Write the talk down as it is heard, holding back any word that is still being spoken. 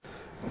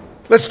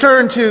Let's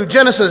turn to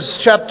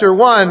Genesis chapter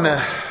 1.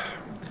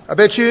 I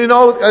bet you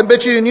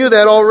knew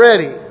that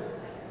already.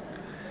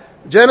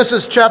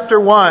 Genesis chapter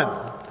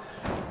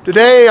 1.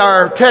 Today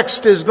our text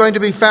is going to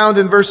be found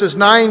in verses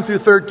 9 through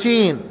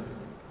 13.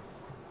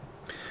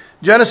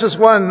 Genesis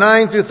 1,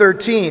 9 through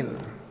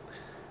 13.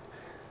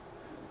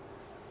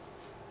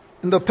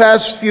 In the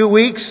past few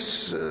weeks,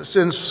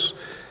 since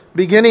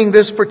beginning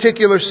this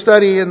particular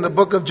study in the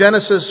book of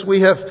Genesis,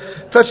 we have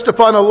touched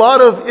upon a lot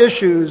of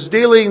issues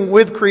dealing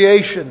with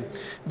creation,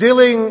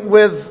 dealing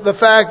with the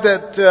fact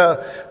that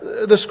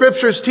the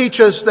Scriptures teach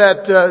us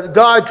that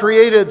God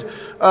created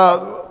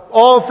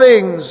all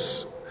things,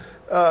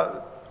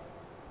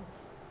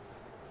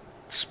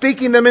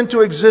 speaking them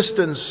into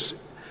existence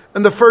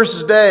on the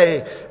first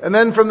day, and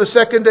then from the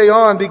second day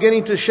on,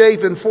 beginning to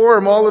shape and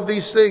form all of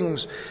these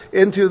things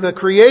into the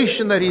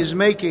creation that He's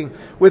making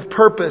with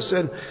purpose.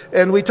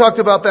 And we talked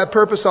about that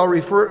purpose. I'll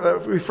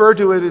refer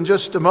to it in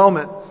just a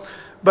moment.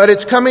 But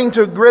it's coming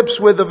to grips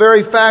with the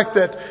very fact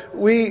that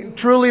we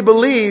truly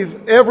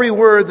believe every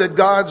word that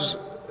God's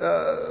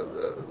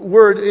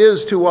word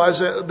is to us,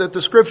 that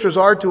the Scriptures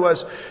are to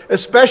us,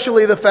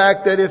 especially the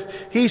fact that if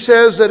He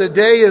says that a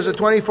day is a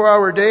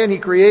 24-hour day and He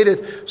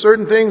created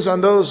certain things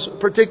on those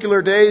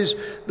particular days,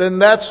 then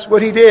that's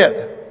what He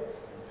did.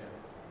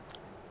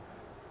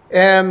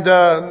 And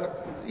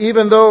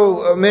even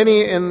though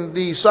many in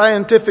the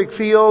scientific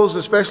fields,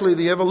 especially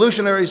the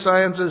evolutionary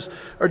sciences,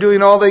 are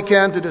doing all they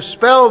can to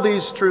dispel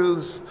these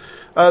truths,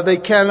 they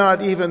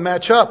cannot even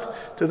match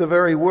up to the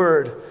very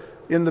word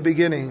in the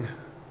beginning.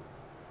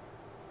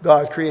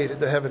 God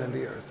created the heaven and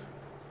the earth.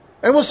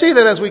 And we'll see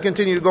that as we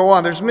continue to go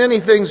on. There's many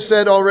things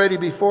said already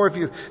before. If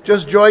you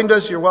just joined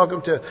us, you're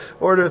welcome to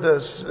order the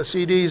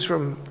CDs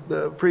from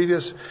the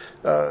previous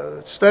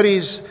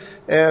studies.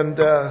 And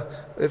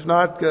if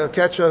not,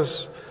 catch us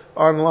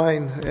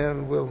online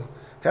and we'll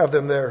have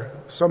them there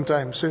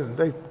sometime soon.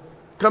 They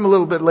come a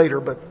little bit later,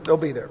 but they'll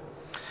be there.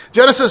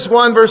 Genesis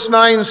 1 verse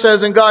 9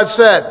 says, "And God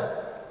said,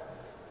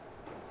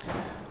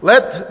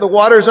 Let the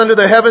waters under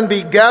the heaven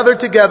be gathered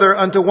together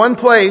unto one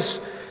place,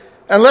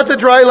 and let the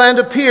dry land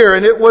appear,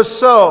 and it was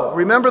so."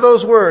 Remember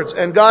those words.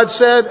 And God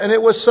said, and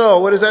it was so.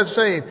 What is that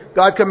saying?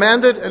 God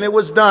commanded, and it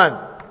was done.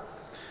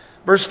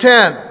 Verse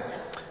 10.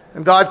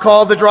 "And God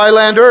called the dry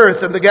land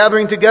earth, and the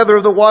gathering together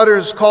of the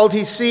waters called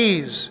He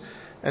seas.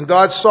 And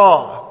God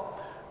saw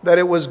that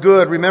it was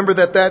good." Remember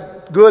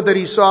that good that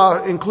He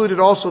saw included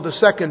also the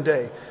second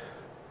day.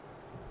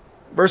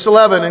 Verse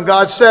 11, "And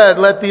God said,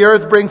 Let the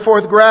earth bring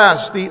forth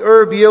grass, the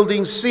herb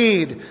yielding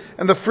seed,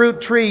 and the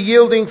fruit tree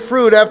yielding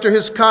fruit after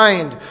his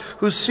kind,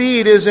 whose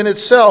seed is in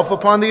itself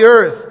upon the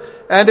earth.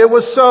 And it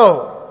was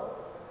so.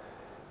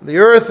 The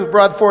earth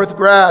brought forth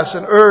grass,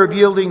 and herb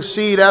yielding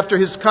seed after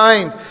his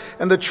kind,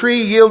 and the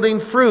tree yielding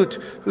fruit,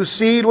 whose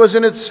seed was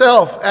in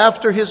itself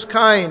after his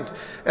kind.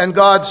 And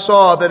God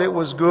saw that it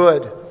was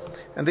good.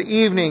 And the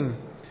evening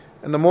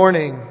and the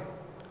morning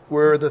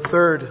were the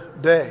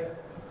third day."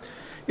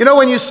 You know,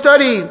 when you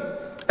study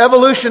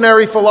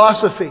evolutionary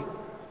philosophy,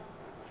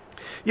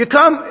 you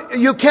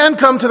can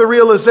come to the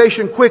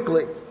realization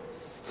quickly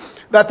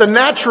that the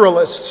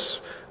naturalists,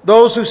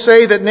 those who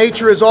say that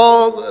nature is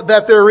all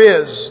that there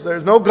is,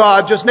 there's no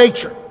God, just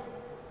nature.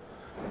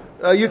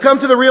 You come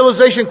to the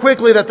realization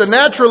quickly that the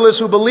naturalists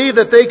who believe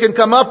that they can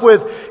come up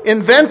with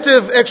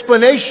inventive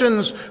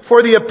explanations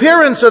for the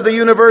appearance of the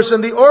universe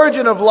and the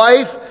origin of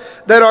life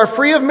that are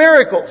free of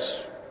miracles.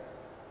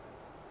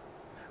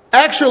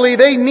 Actually,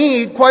 they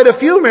need quite a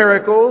few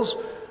miracles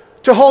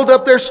to hold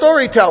up their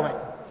storytelling.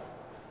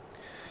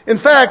 In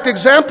fact,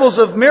 examples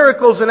of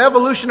miracles in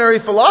evolutionary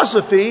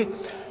philosophy,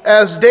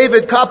 as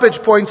David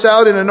Coppedge points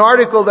out in an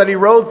article that he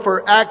wrote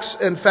for Acts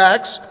and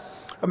Facts,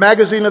 a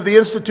magazine of the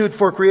Institute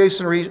for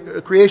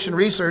Creation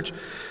Research,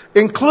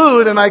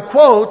 include, and I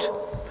quote,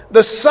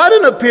 "the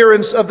sudden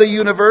appearance of the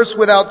universe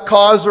without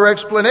cause or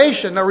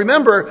explanation." Now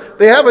remember,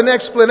 they have an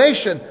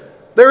explanation.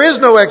 There is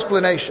no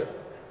explanation.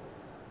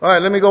 All right,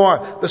 let me go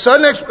on. "The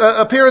sudden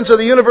appearance of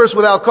the universe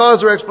without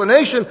cause or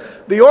explanation,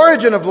 the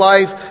origin of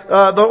life,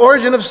 the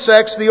origin of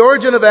sex, the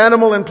origin of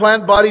animal and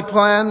plant body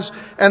plans,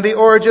 and the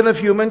origin of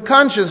human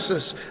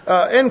consciousness."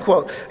 End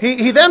quote.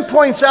 He then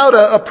points out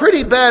a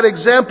pretty bad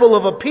example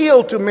of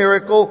appeal to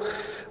miracle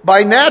by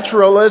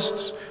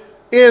naturalists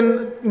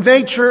in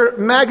Nature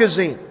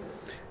magazine.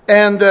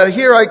 And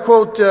here I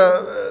quote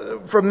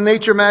from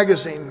Nature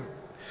magazine.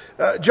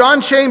 "John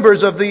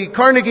Chambers of the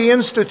Carnegie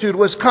Institute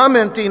was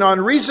commenting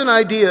on recent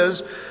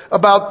ideas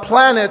about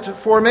planet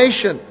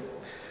formation.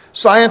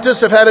 Scientists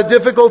have had a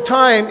difficult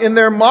time in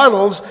their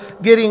models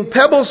getting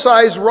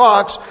pebble-sized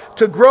rocks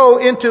to grow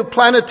into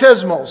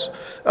planetesimals.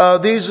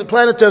 These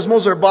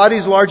planetesimals are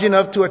bodies large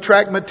enough to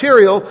attract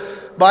material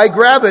by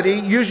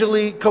gravity,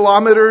 usually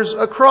kilometers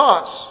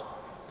across.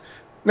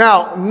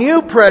 Now,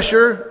 new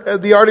pressure,"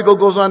 the article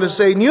goes on to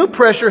say, "new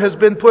pressure has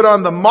been put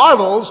on the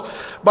models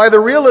by the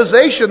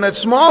realization that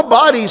small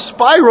bodies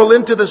spiral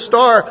into the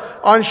star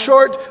on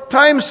short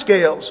time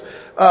scales.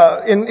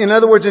 In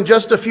other words, in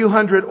just a few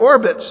hundred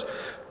orbits.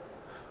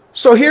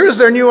 So here's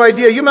their new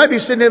idea. You might be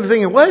sitting there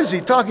thinking, what is he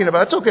talking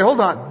about? It's okay, hold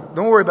on.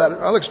 Don't worry about it.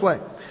 I'll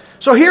explain.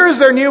 So here is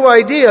their new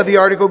idea, the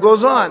article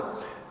goes on.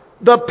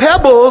 The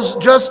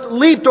pebbles just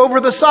leaped over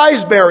the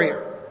size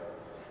barrier.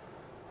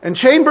 And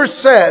Chambers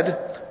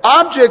said,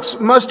 objects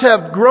must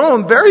have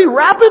grown very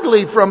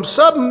rapidly from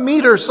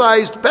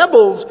sub-meter-sized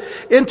pebbles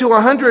into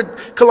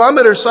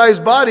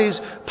 100-kilometer-sized bodies,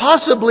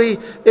 possibly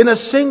in a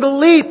single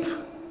leap.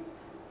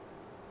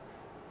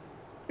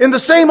 In the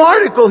same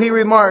article, he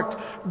remarked,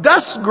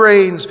 dust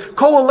grains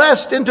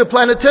coalesced into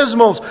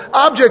planetesimals,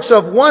 objects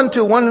of 1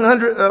 to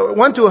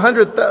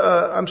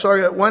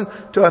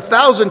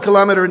 1,000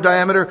 kilometer in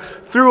diameter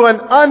through an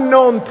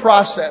unknown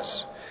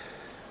process.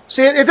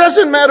 See, it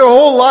doesn't matter a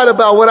whole lot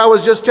about what I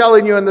was just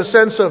telling you in the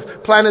sense of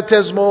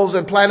planetesimals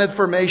and planet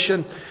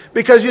formation.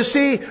 Because you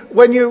see,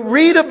 when you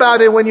read about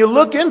it, when you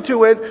look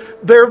into it,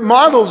 they're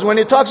models. When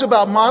it talks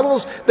about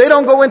models, they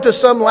don't go into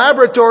some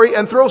laboratory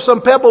and throw some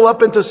pebble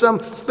up into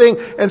something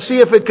and see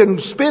if it can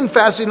spin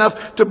fast enough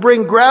to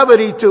bring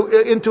gravity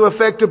into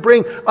effect, to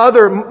bring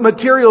other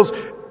materials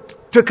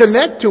to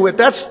connect to it.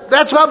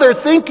 That's how they're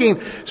thinking.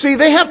 See,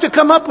 they have to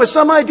come up with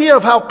some idea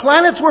of how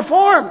planets were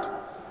formed.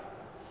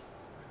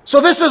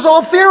 So this is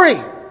all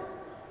theory.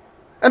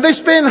 And they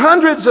spend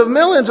hundreds of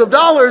millions of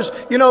dollars,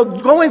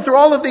 going through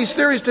all of these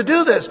theories to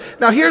do this.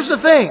 Now here's the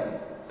thing.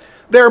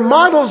 Their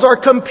models are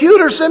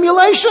computer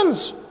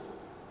simulations.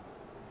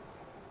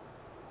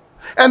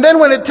 And then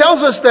when it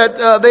tells us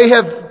that they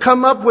have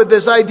come up with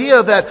this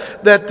idea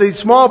that the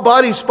small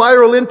bodies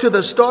spiral into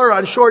the star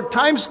on short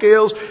time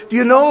scales, do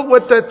you know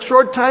what that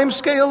short time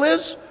scale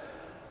is?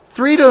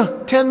 3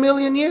 to 10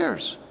 million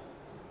years.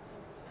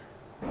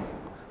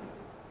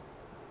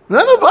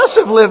 None of us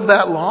have lived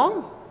that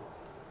long.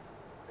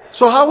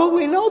 So how will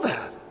we know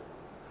that?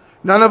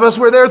 None of us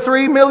were there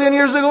 3 million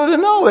years ago to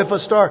know if a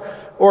star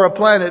or a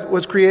planet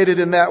was created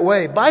in that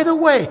way. By the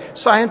way,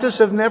 scientists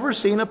have never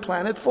seen a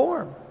planet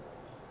form.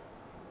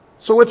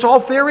 So it's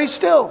all theory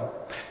still.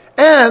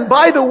 And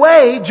by the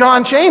way,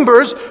 John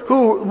Chambers,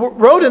 who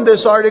wrote in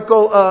this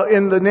article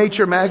in the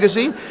Nature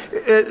magazine,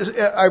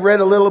 I read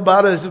a little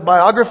about his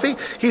biography.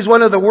 He's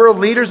one of the world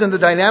leaders in the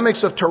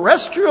dynamics of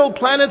terrestrial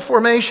planet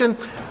formation.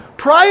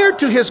 Prior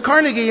to his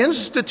Carnegie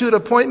Institute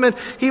appointment,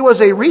 he was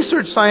a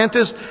research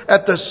scientist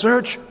at the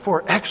Search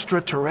for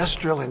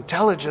Extraterrestrial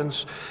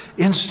Intelligence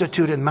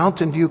Institute in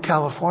Mountain View,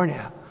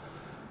 California.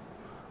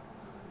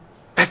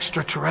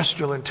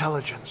 Extraterrestrial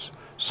intelligence.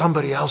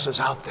 Somebody else is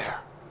out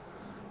there.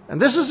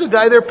 And this is the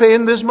guy they're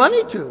paying this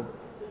money to.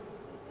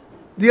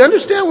 Do you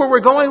understand where we're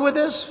going with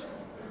this?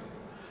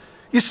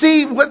 You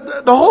see,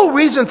 the whole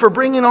reason for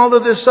bringing all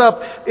of this up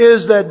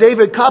is that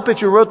David Koppich,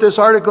 who wrote this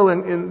article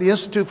in the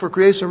Institute for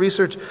Creation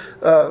Research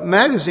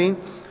magazine,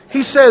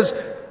 he says,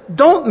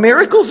 don't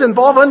miracles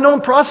involve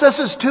unknown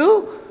processes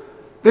too?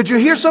 Did you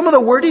hear some of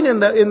the wording in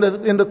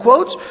the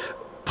quotes?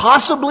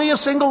 Possibly a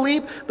single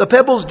leap. The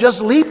pebbles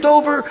just leaped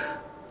over.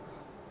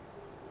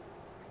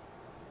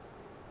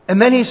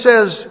 And then he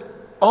says,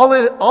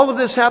 all of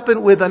this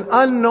happened with an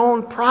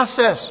unknown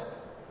process.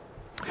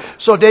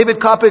 So David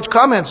Koppich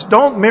comments,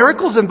 don't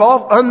miracles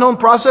involve unknown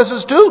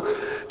processes too?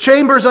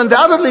 Chambers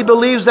undoubtedly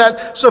believes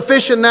that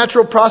sufficient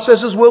natural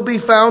processes will be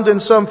found in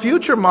some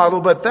future model,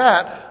 but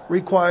that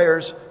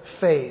requires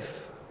faith.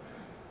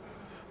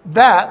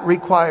 That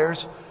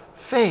requires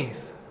faith.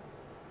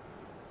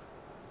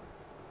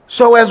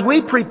 So as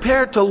we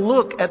prepare to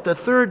look at the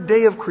third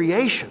day of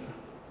creation,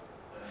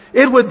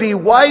 it would be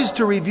wise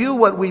to review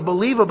what we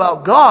believe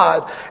about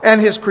God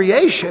and His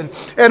creation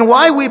and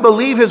why we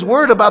believe His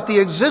Word about the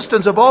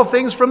existence of all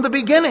things from the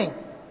beginning.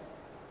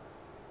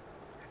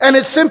 And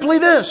it's simply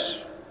this.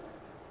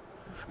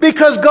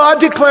 Because God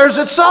declares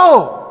it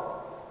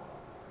so.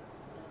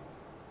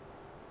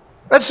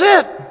 That's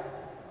it.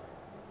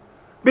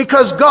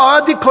 Because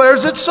God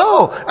declares it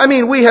so. I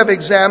mean, we have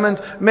examined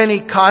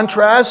many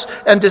contrasts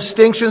and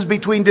distinctions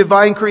between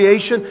divine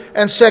creation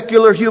and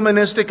secular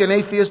humanistic and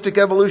atheistic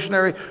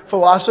evolutionary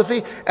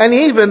philosophy, and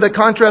even the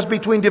contrast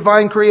between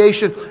divine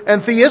creation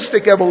and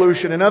theistic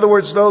evolution. In other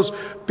words, those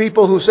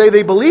people who say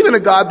they believe in a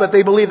God, but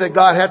they believe that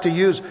God had to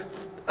use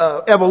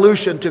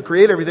evolution to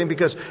create everything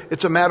because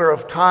it's a matter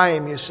of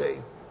time, you see,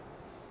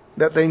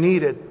 that they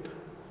needed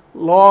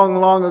long,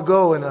 long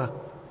ago in a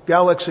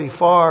galaxy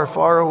far,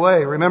 far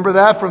away. Remember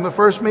that from the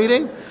first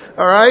meeting?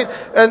 All right?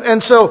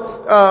 And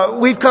so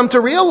we've come to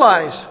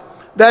realize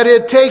that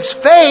it takes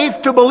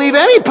faith to believe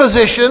any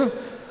position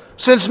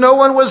since no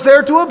one was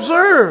there to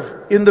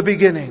observe in the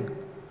beginning.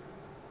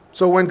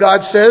 So when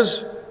God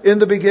says, in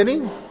the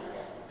beginning,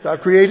 God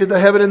created the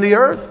heaven and the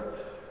earth,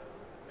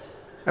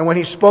 and when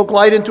He spoke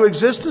light into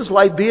existence,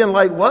 light be and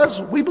light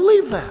was, we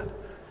believe that.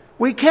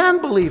 We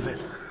can believe it.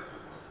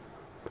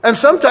 And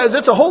sometimes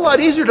it's a whole lot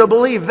easier to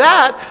believe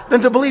that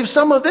than to believe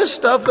some of this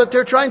stuff that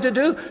they're trying to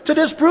do to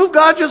disprove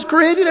God just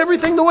created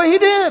everything the way He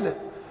did.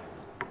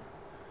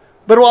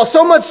 But while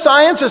so much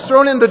science is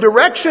thrown in the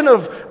direction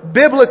of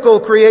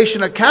biblical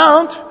creation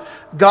account,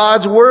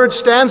 God's Word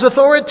stands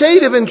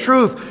authoritative in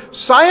truth,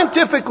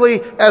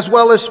 scientifically as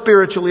well as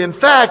spiritually. In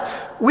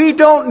fact, we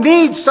don't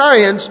need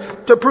science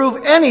to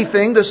prove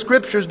anything the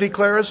Scriptures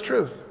declare as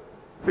truth.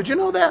 Did you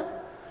know that?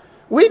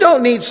 We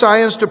don't need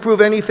science to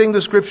prove anything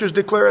the Scriptures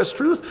declare as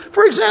truth.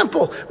 For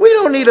example, we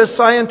don't need a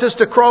scientist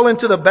to crawl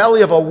into the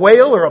belly of a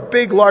whale or a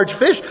big, large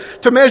fish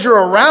to measure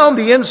around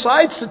the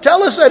insides to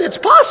tell us that it's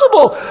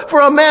possible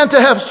for a man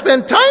to have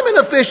spent time in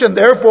a fish, and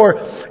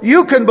therefore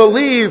you can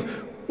believe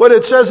what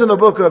it says in the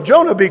book of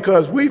Jonah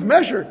because we've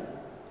measured.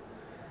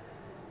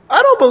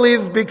 I don't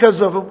believe because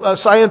a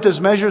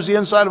scientist measures the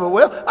inside of a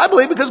whale. I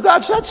believe because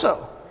God said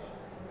so.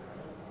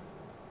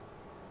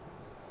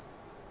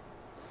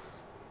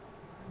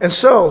 And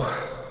so,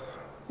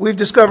 we've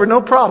discovered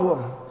no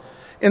problem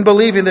in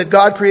believing that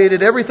God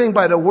created everything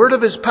by the word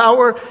of His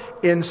power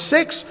in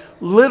 6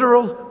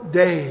 literal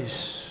days.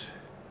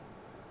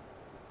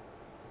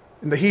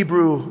 In the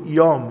Hebrew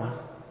yom,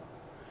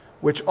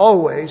 which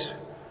always,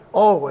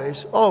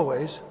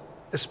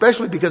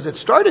 especially because it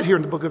started here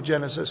in the book of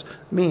Genesis,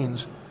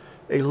 means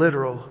a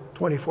literal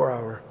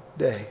 24-hour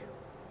day.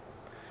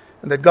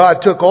 And that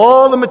God took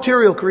all the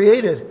material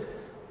created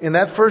in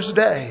that first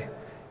day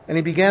and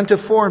He began to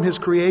form His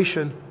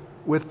creation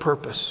with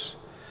purpose.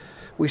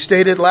 We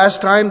stated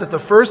last time that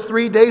the first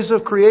 3 days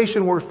of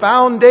creation were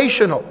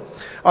foundational.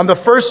 On the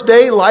first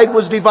day, light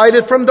was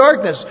divided from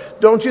darkness.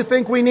 Don't you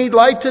think we need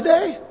light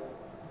today?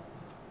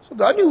 So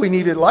God knew we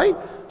needed light,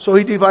 so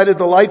He divided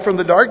the light from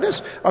the darkness.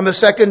 On the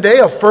second day,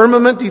 a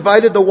firmament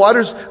divided the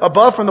waters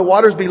above from the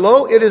waters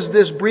below. It is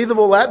this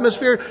breathable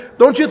atmosphere.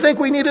 Don't you think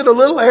we needed a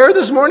little air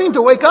this morning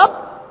to wake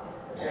up?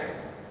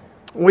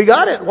 We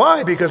got it.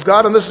 Why? Because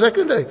God on the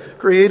second day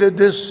created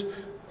this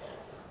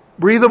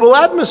breathable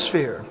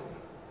atmosphere.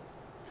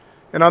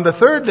 And on the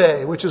third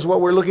day, which is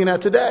what we're looking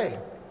at today,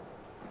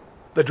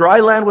 the dry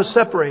land was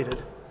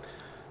separated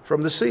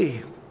from the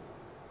sea.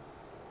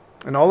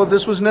 And all of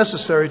this was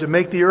necessary to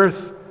make the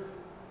earth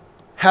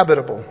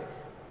habitable.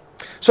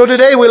 So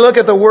today we look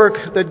at the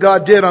work that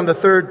God did on the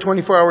third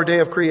 24-hour day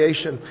of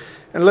creation.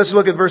 And let's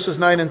look at verses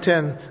 9 and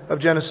 10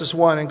 of Genesis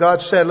 1. And God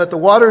said, "Let the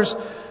waters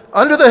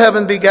under the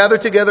heaven be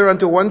gathered together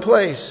unto one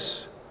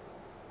place,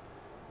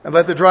 and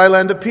let the dry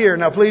land appear."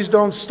 Now please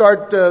don't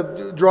start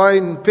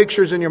drawing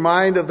pictures in your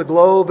mind of the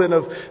globe and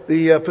of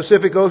the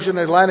Pacific Ocean,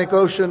 the Atlantic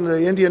Ocean,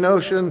 the Indian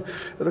Ocean,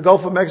 the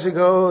Gulf of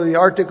Mexico, the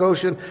Arctic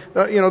Ocean.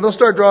 Don't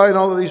start drawing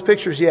all of these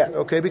pictures yet,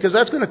 okay? Because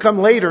that's going to come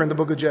later in the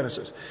book of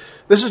Genesis.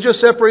 This is just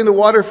separating the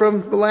water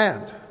from the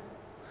land.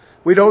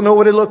 We don't know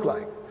what it looked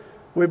like,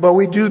 but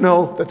we do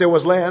know that there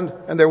was land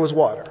and there was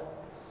water.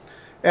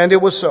 And it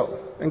was so.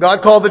 And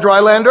God called the dry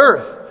land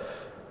earth.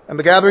 And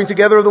the gathering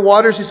together of the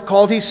waters He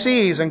called He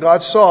seas. And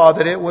God saw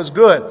that it was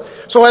good.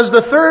 So as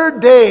the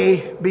third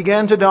day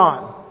began to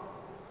dawn,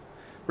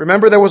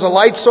 remember there was a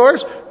light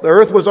source. The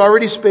earth was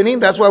already spinning.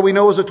 That's why we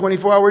know it was a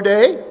 24-hour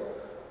day.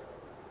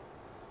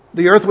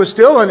 The earth was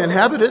still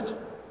uninhabitable,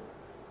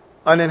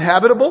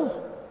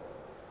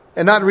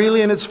 and not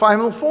really in its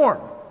final form,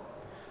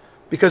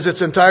 because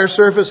its entire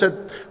surface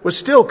was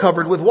still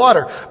covered with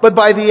water. But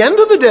by the end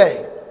of the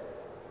day,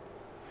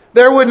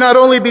 there would not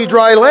only be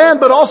dry land,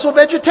 but also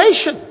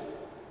vegetation.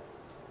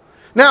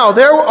 Now,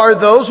 there are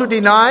those who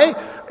deny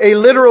a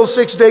literal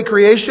 6-day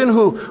creation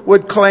who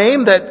would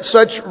claim that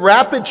such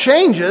rapid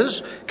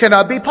changes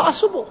cannot be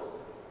possible.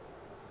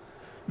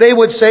 They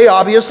would say,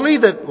 obviously,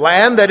 that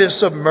land that is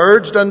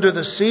submerged under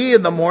the sea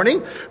in the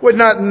morning would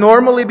not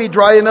normally be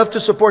dry enough to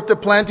support the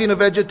planting of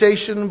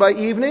vegetation by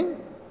evening.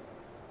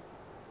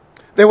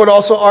 They would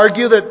also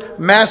argue that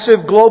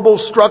massive global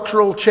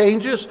structural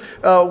changes,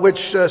 which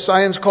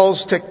science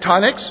calls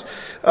tectonics,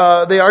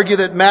 they argue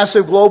that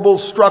massive global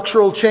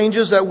structural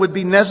changes that would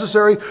be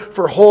necessary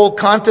for whole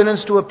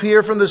continents to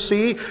appear from the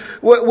sea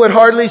would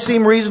hardly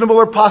seem reasonable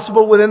or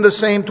possible within the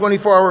same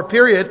 24-hour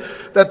period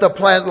that the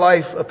plant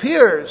life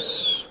appears.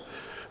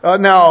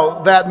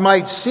 Now, that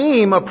might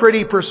seem a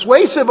pretty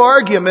persuasive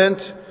argument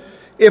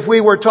if we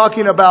were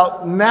talking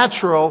about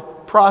natural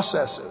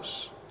processes.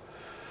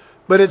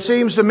 But it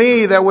seems to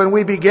me that when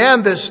we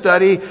began this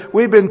study,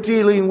 we've been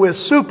dealing with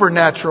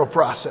supernatural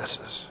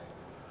processes.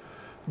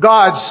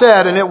 God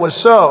said, and it was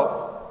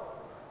so.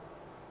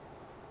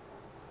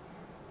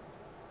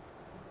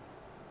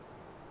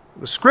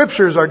 The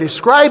Scriptures are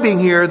describing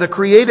here the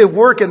creative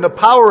work and the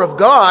power of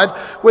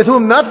God, with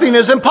whom nothing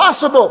is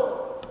impossible.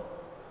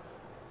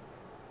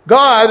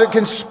 God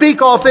can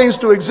speak all things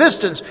to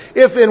existence.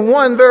 If in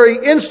one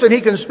very instant He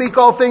can speak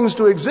all things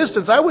to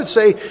existence, I would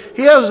say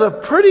He has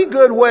a pretty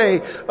good way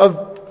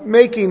of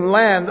making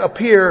land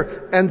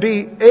appear and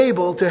be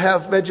able to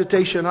have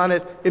vegetation on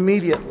it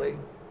immediately.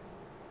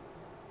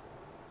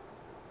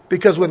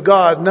 Because with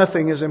God,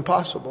 nothing is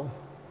impossible.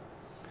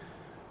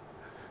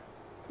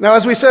 Now,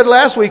 as we said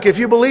last week, if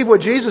you believe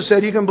what Jesus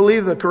said, you can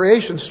believe the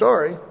creation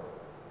story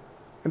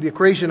and the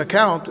creation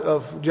account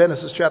of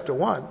Genesis chapter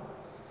 1.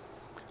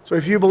 So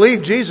if you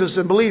believe Jesus,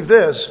 then believe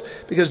this,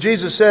 because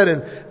Jesus said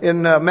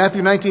in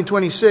Matthew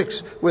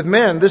 19:26, with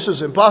men this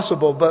is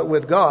impossible, but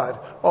with God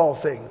all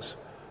things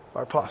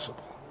are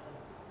possible.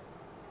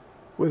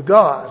 With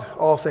God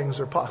all things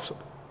are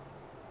possible.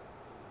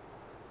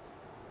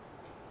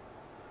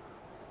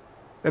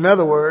 In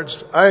other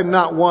words, I am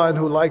not one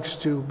who likes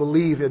to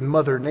believe in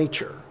Mother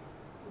Nature.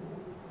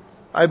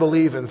 I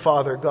believe in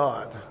Father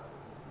God.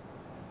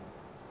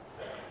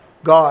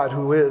 God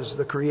who is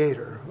the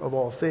creator of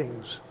all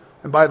things.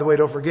 And by the way,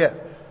 don't forget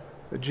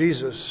that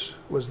Jesus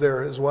was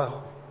there as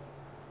well.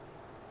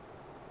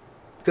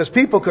 Because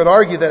people could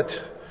argue that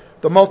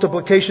the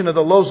multiplication of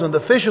the loaves and the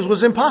fishes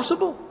was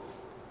impossible.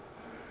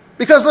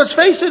 Because let's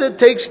face it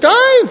takes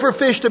time for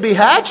fish to be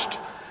hatched.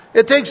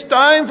 It takes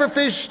time for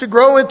fish to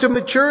grow into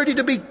maturity,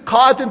 to be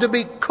caught and to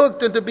be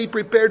cooked and to be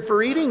prepared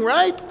for eating,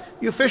 right?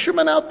 You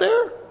fishermen out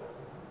there?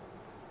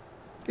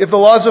 If the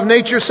laws of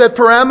nature set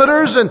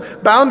parameters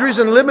and boundaries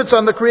and limits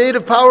on the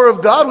creative power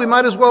of God, we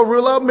might as well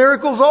rule out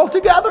miracles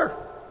altogether.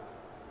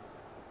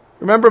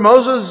 Remember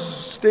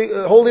Moses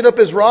holding up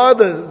his rod,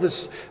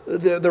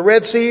 the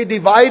Red Sea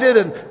divided,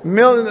 and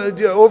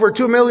over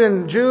 2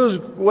 million Jews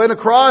went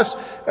across,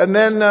 and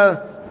then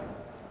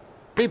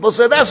people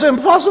said, that's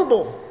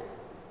impossible.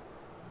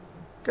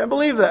 Can't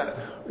believe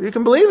that. You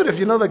can believe it if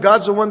you know that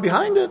God's the one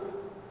behind it.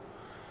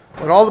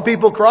 When all the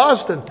people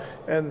crossed and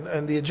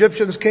the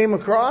Egyptians came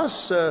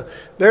across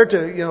there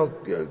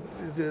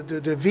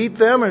to defeat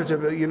them or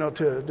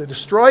to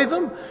destroy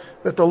them,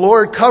 that the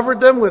Lord covered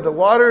them with the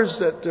waters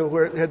that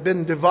had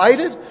been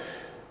divided,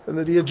 and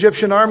that the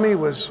Egyptian army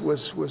was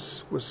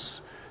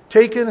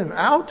taken and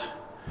out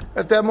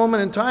at that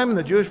moment in time, and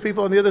the Jewish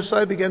people on the other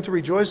side began to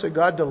rejoice that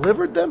God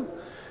delivered them.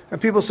 And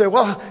people say,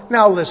 well,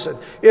 now listen,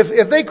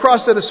 if they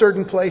crossed at a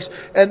certain place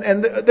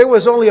and there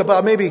was only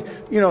about maybe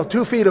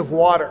 2 feet of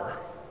water.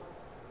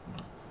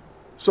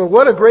 So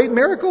what a great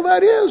miracle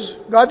that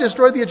is. God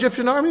destroyed the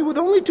Egyptian army with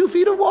only 2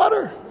 feet of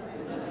water.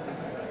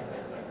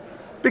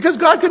 Because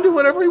God can do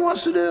whatever He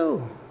wants to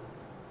do.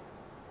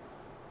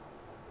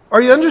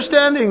 Are you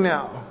understanding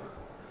now?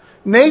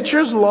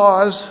 Nature's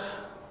laws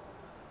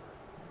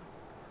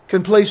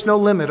can place no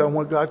limit on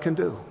what God can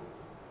do.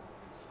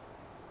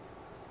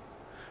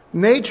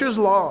 Nature's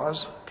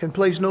laws can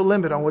place no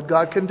limit on what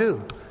God can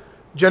do.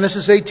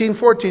 Genesis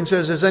 18:14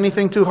 says, is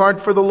anything too hard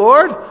for the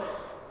Lord?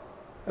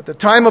 At the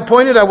time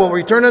appointed I will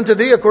return unto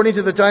thee according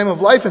to the time of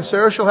life, and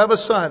Sarah shall have a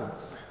son.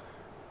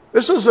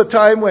 This is a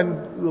time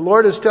when the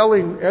Lord is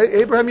telling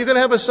Abraham, you're going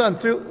to have a son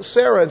through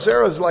Sarah. And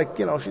Sarah's like,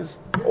 she's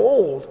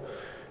old.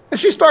 And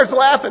she starts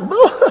laughing.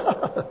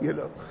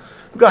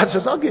 God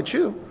says, I'll get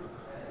you.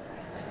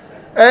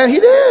 And He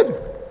did.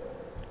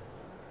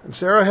 And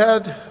Sarah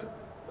had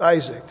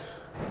Isaac.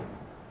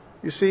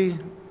 You see,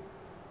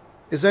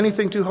 is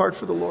anything too hard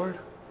for the Lord?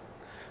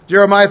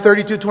 Jeremiah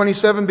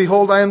 32:27,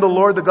 behold, I am the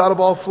Lord, the God of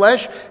all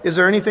flesh. Is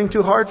there anything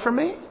too hard for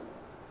me?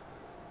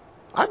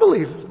 I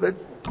believe that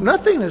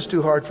nothing is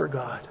too hard for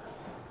God.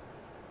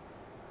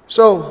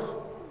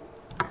 So,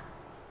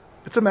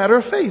 it's a matter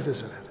of faith,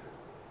 isn't it?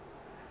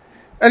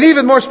 And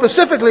even more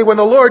specifically, when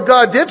the Lord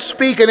God did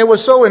speak, and it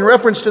was so in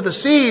reference to the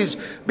seas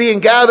being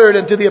gathered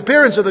and to the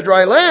appearance of the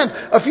dry land,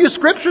 a few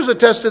scriptures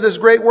attest to this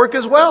great work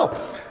as well.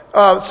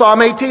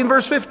 Psalm 18,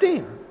 verse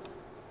 15.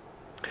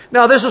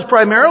 Now, this is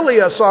primarily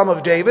a psalm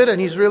of David, and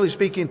he's really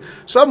speaking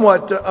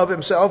somewhat of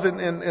himself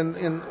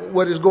in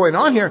what is going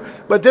on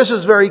here. But this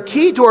is very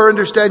key to our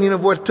understanding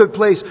of what took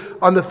place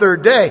on the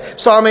third day.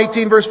 Psalm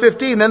 18, verse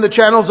 15. Then the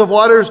channels of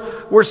waters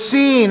were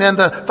seen, and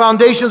the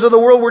foundations of the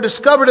world were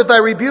discovered at thy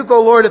rebuke,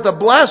 O Lord, at the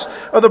blast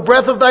of the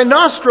breath of thy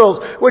nostrils,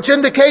 which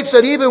indicates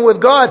that even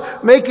with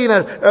God making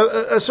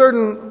a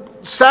certain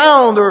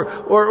sound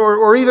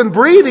or even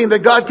breathing, that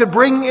God could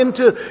bring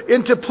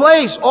into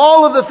place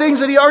all of the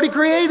things that He already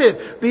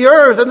created. The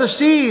earth and the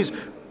seas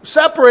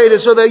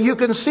separated so that you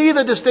can see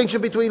the distinction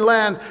between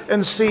land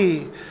and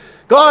sea.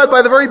 God,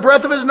 by the very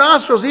breath of His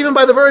nostrils, even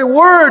by the very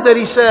word that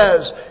He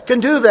says, can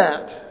do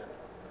that.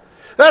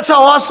 That's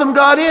how awesome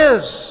God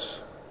is.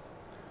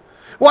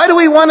 Why do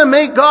we want to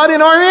make God in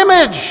our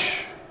image?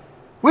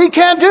 We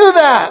can't do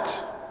that.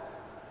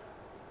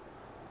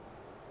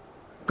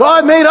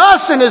 God made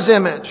us in His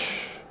image.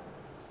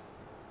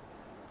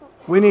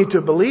 We need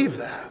to believe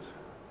that.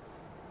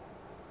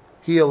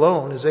 He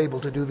alone is able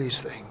to do these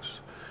things.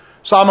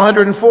 Psalm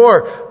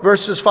 104,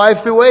 verses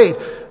 5 through 8.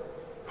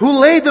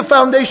 Who laid the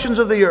foundations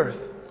of the earth,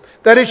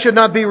 that it should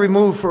not be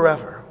removed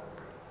forever?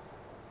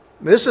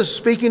 This is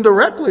speaking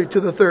directly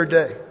to the third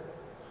day.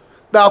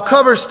 Thou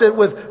coverest it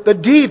with the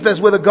deep as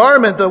with a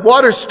garment. The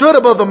waters stood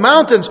above the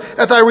mountains.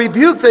 At thy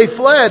rebuke they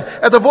fled.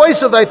 At the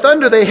voice of thy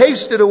thunder they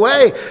hasted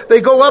away.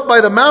 They go up by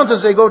the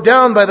mountains. They go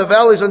down by the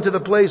valleys unto the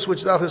place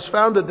which thou hast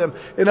founded them.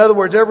 In other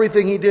words,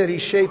 everything He did,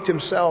 He shaped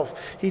Himself.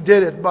 He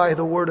did it by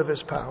the word of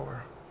His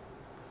power.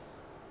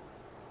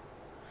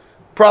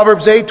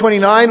 Proverbs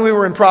 8:29, we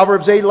were in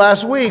Proverbs 8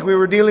 last week. We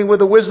were dealing with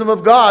the wisdom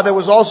of God that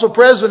was also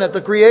present at the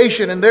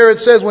creation. And there it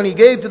says, when He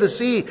gave to the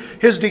sea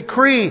His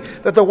decree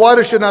that the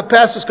water should not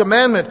pass His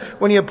commandment,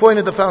 when He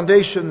appointed the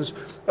foundations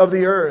of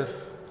the earth.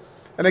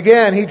 And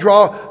again, He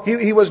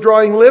was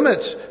drawing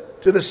limits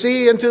to the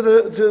sea and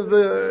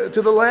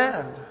to the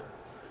land.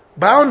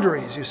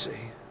 Boundaries, you see.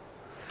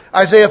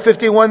 Isaiah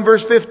 51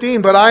 verse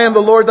 15, but I am the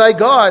Lord thy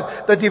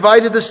God that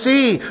divided the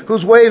sea,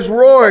 whose waves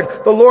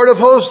roared. The Lord of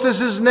hosts is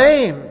His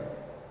name.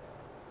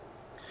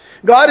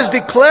 God is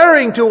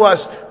declaring to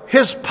us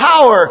His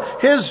power,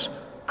 His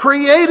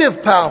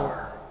creative power.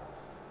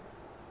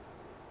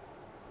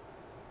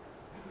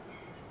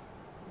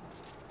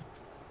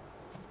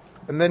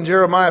 And then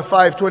Jeremiah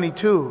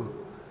 5:22.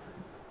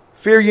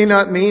 Fear ye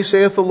not me,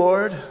 saith the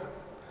Lord.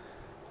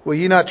 Will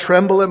ye not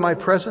tremble at my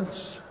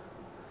presence,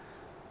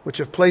 which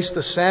have placed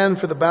the sand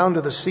for the bound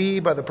of the sea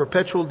by the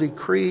perpetual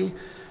decree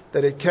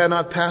that it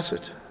cannot pass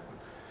it?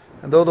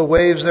 And though the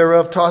waves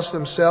thereof toss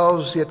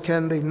themselves, yet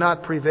can they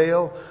not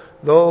prevail.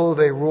 Though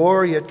they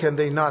roar, yet can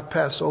they not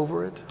pass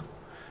over it.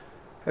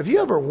 Have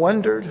you ever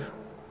wondered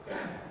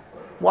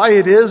why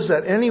it is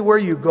that anywhere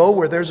you go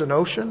where there's an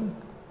ocean,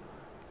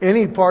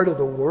 any part of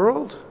the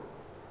world,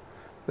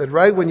 that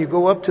right when you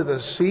go up to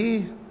the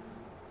sea,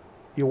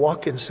 you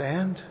walk in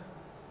sand?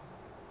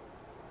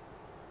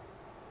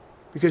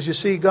 Because you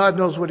see, God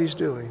knows what He's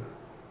doing.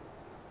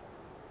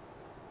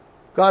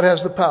 God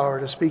has the power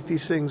to speak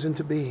these things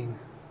into being.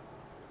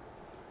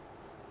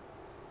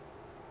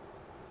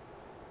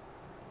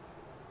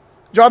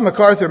 John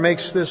MacArthur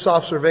makes this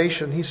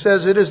observation. He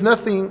says, it is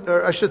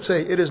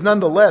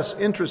nonetheless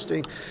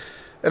interesting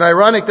and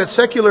ironic that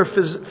secular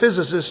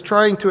physicists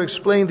trying to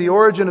explain the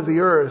origin of the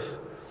earth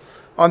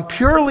on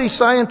purely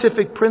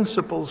scientific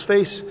principles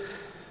face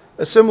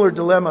a similar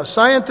dilemma.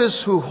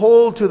 Scientists who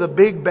hold to the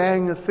Big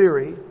Bang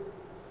theory,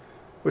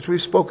 which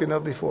we've spoken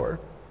of before,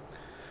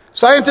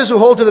 scientists who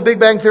hold to the Big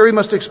Bang theory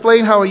must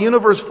explain how a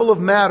universe full of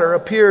matter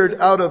appeared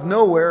out of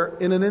nowhere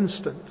in an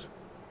instant.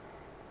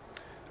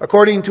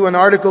 According to an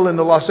article in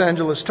the Los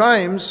Angeles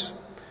Times,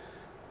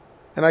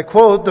 and I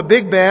quote, the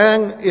Big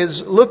Bang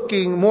is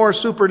looking more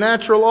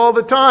supernatural all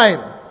the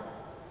time.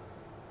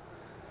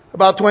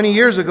 About 20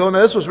 years ago,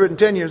 now this was written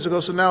 10 years ago,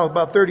 so now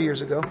about 30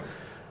 years ago,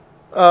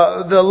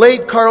 the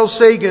late Carl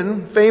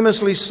Sagan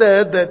famously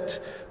said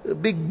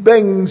that Big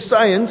Bang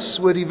science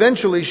would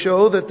eventually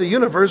show that the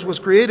universe was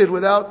created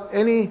without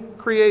any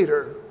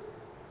creator.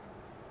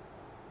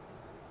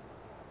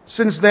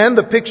 Since then,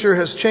 the picture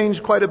has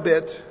changed quite a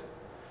bit.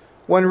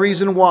 One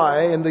reason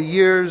why, in the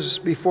years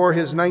before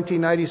his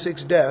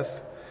 1996 death,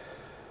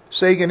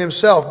 Sagan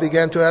himself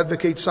began to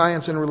advocate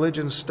science and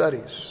religion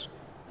studies.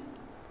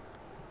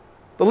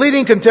 The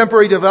leading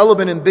contemporary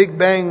development in Big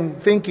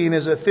Bang thinking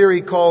is a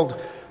theory called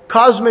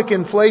cosmic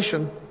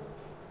inflation,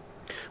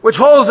 which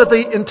holds that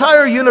the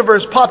entire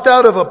universe popped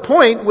out of a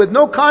point with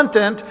no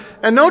content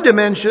and no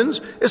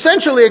dimensions,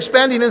 essentially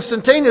expanding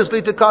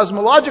instantaneously to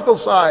cosmological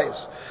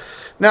size.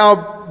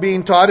 Now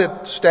being taught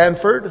at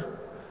Stanford,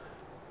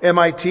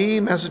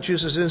 MIT,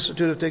 Massachusetts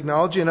Institute of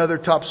Technology, and other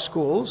top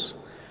schools.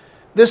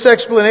 This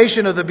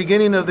explanation of the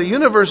beginning of the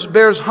universe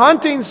bears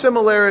haunting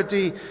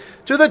similarity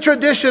to the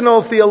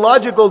traditional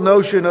theological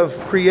notion of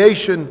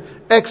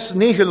creation ex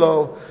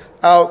nihilo,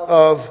 out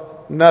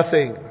of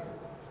nothing.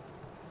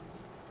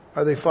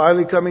 Are they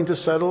finally coming to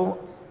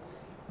settle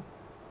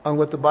on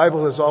what the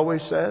Bible has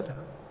always said?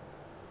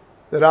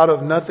 That out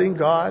of nothing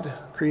God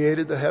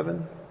created the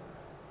heaven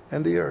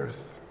and the earth.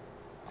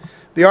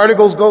 The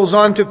article goes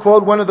on to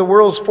quote one of the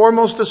world's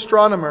foremost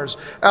astronomers,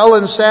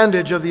 Alan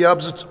Sandage of the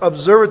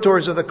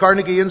observatories of the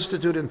Carnegie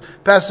Institute in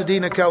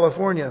Pasadena,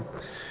 California,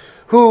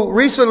 who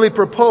recently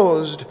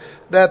proposed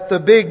that the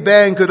Big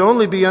Bang could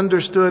only be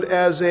understood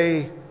as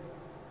a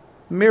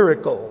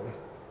miracle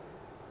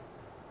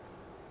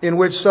in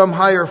which some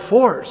higher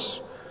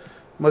force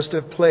must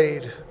have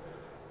played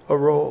a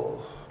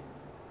role.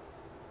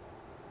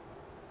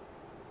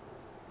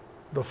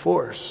 The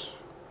force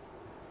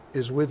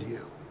is with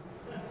you.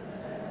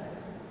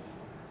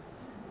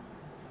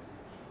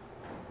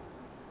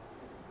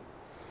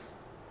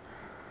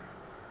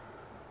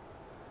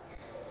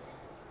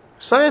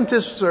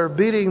 Scientists are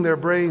beating their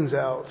brains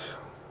out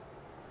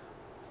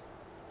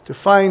to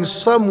find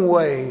some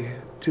way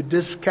to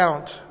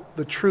discount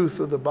the truth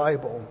of the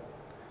Bible,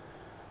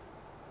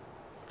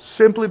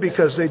 simply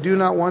because they do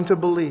not want to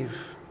believe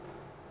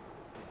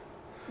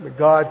that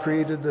God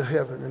created the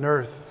heaven and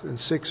earth in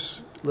 6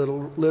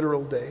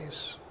 literal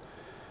days.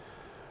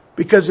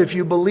 Because if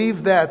you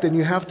believe that, then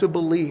you have to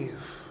believe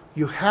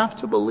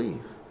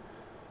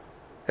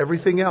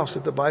everything else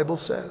that the Bible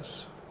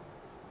says.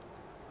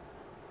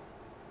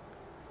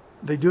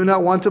 They do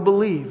not want to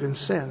believe in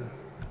sin.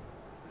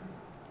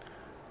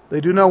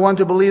 They do not want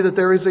to believe that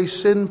there is a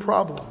sin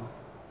problem.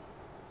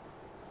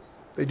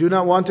 They do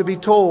not want to be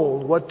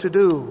told what to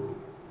do.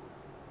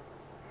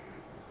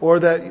 Or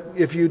that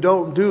if you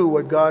don't do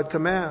what God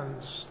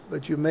commands,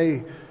 that you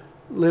may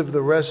live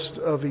the rest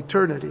of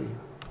eternity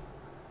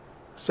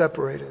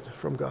separated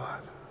from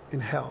God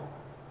in hell.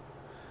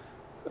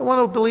 They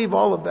want to believe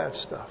all of that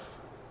stuff.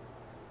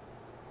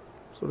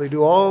 So they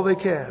do all they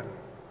can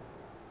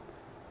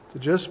to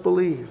just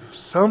believe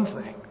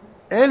something,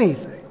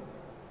 anything,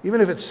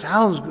 even if it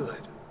sounds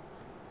good.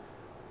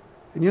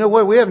 And you know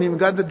what? We haven't even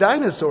got the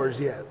dinosaurs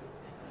yet.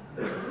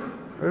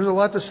 There's a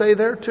lot to say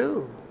there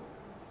too.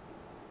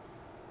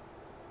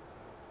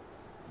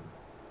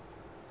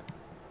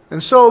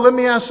 And so let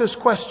me ask this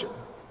question.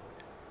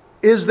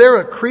 Is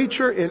there a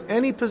creature in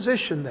any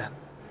position then?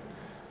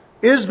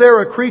 Is there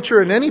a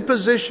creature in any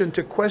position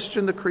to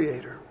question the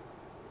Creator?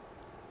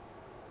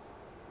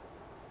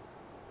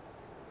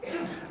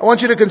 I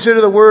want you to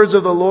consider the words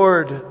of the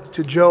Lord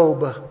to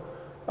Job,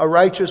 a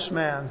righteous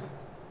man.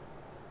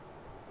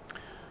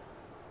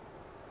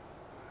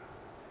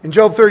 In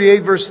Job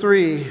 38 verse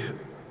 3,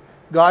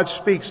 God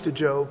speaks to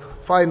Job,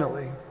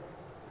 finally.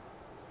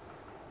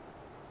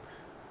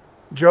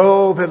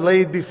 Job had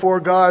laid before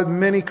God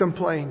many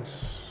complaints.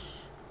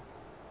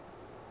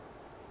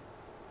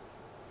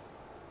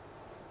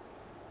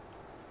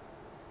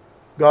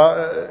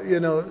 God,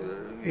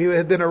 he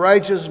had been a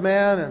righteous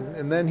man,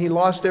 and then he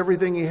lost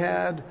everything he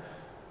had.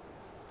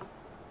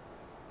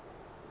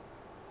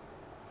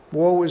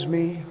 Woe is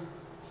me.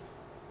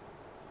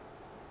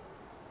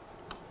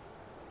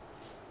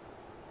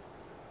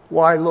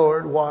 Why,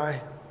 Lord,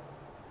 why?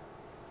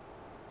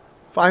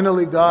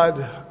 Finally,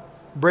 God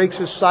breaks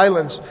his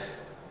silence.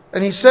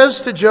 And he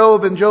says to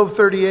Job in Job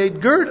 38,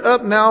 gird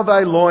up now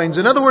thy loins.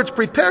 In other words,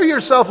 prepare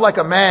yourself like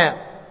a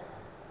man.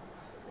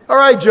 All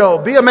right,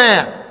 Job, be a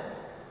man.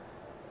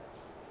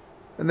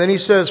 And then he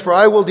says, for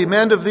I will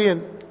demand of thee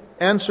and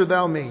answer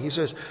thou me. He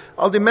says,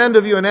 I'll demand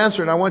of you an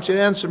answer, and I want you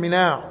to answer me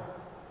now.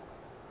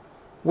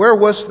 Where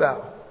wast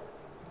thou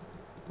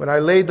when I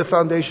laid the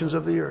foundations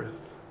of the earth?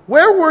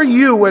 Where were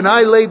you when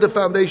I laid the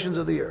foundations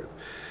of the earth?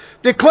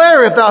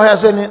 Declare if thou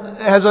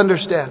hast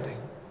understanding.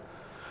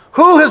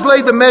 Who has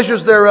laid the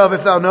measures thereof,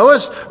 if thou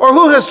knowest? Or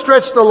who has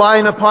stretched the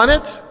line upon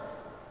it?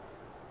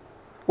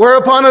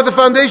 Whereupon are the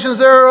foundations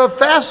thereof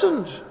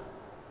fastened?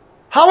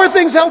 How are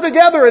things held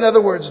together, in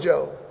other words,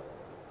 Job?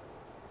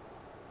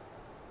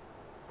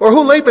 Or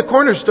who laid the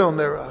cornerstone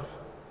thereof?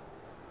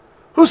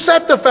 Who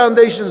set the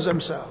foundations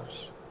themselves?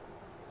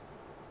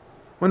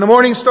 When the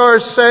morning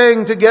stars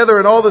sang together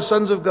and all the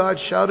sons of God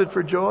shouted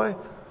for joy,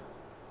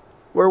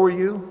 where were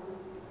you?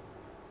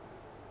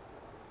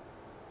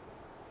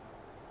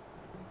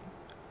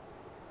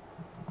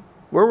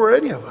 Where were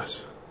any of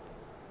us?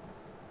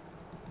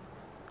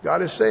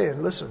 God is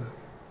saying, listen,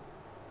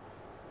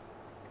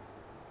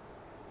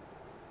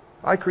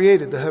 I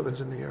created the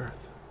heavens and the earth.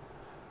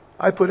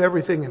 I put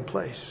everything in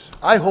place.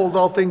 I hold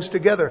all things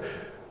together.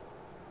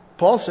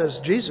 Paul says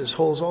Jesus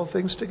holds all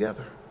things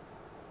together.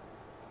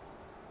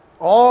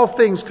 All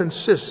things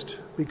consist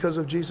because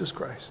of Jesus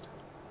Christ.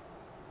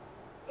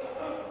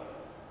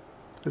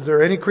 Is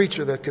there any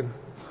creature that can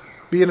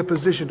be in a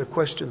position to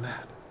question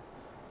that?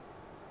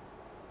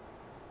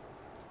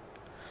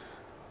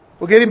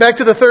 Well, getting back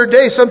to the third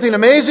day, something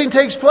amazing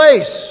takes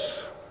place.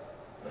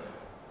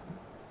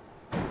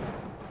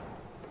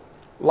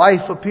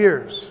 Life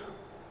appears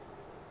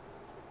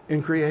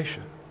in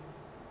creation.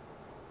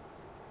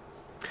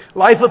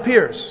 Life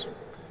appears.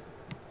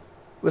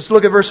 Let's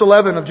look at verse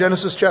 11 of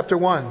Genesis chapter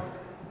 1.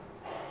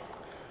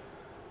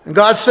 And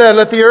God said,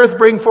 let the earth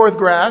bring forth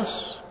grass,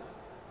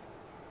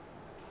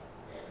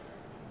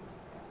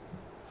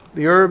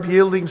 the herb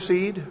yielding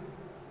seed,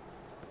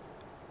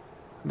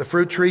 the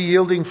fruit tree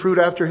yielding fruit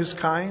after his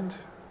kind,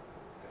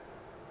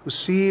 whose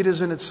seed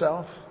is in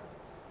itself,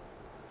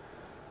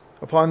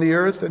 upon the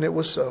earth, and it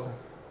was so.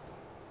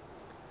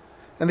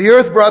 And the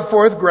earth brought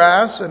forth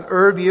grass and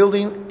herb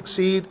yielding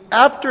seed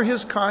after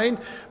his kind.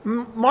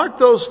 Mark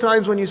those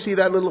times when you see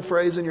that little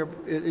phrase in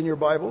your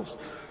Bibles.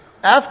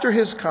 After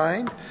his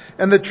kind.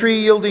 And the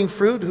tree yielding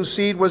fruit, whose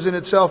seed was in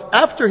itself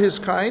after his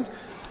kind.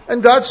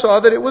 And God saw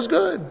that it was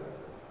good.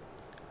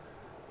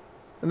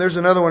 And there's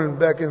another one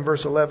back in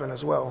verse 11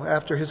 as well.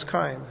 After his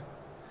kind.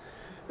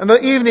 And the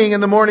evening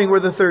and the morning were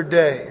the third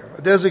day.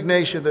 A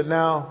designation that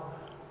now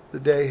the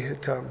day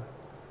had come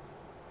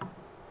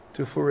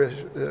to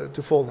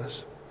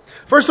fullness.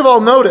 First of all,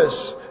 notice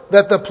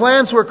that the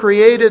plants were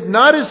created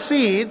not as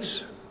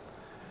seeds,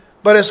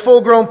 but as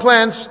full-grown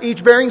plants,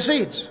 each bearing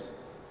seeds.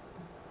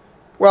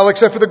 Well,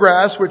 except for the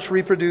grass, which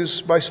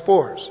reproduce by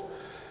spores.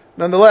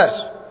 Nonetheless,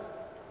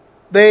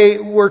 they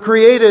were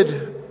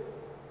created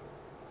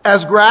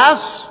as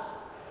grass,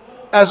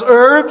 as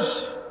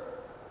herbs,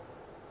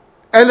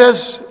 and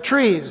as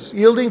trees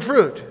yielding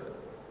fruit.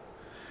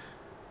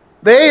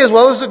 They, as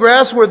well as the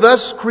grass, were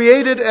thus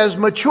created as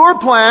mature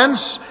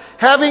plants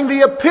having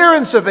the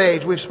appearance of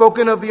age. We've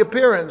spoken of the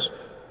appearance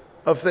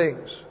of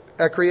things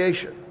at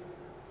creation.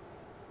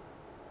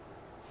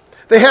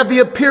 They had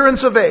the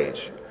appearance of age.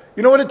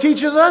 You know what it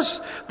teaches us?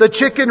 The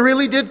chicken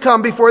really did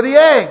come before the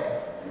egg.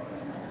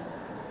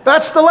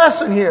 That's the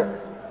lesson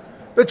here.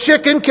 The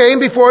chicken came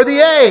before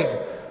the egg.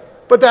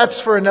 But that's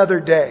for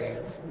another day.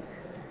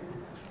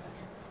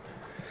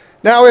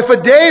 Now, if a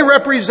day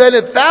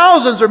represented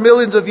thousands or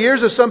millions of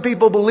years, as some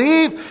people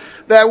believe,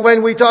 that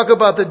when we talk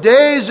about the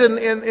days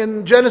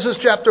in Genesis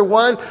chapter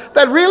 1,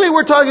 that really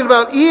we're talking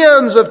about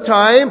eons of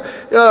time,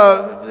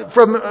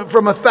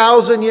 from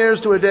 1,000 years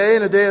to a day,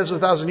 and a day is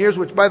 1,000 years,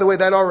 which, by the way,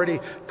 that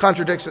already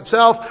contradicts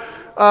itself,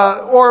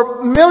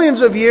 or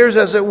millions of years,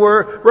 as it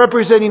were,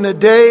 representing a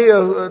day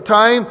of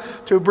time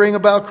to bring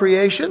about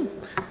creation.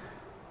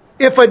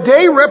 If a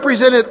day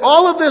represented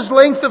all of this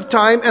length of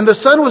time and the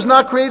sun was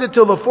not created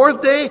till the fourth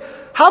day,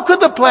 how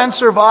could the plant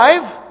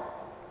survive?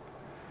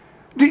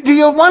 Do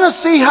you want to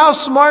see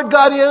how smart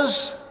God is?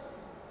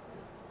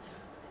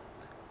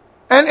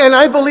 And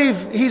I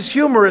believe He's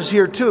humorous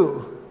here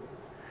too.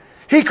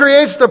 He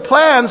creates the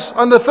plants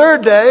on the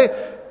third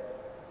day.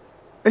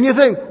 And you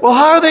think, well,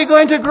 how are they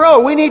going to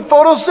grow? We need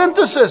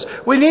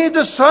photosynthesis. We need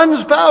the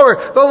sun's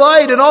power, the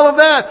light, and all of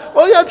that.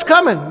 Oh, yeah, it's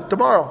coming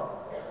tomorrow.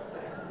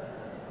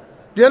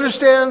 Do you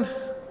understand?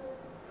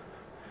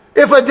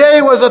 If a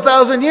day was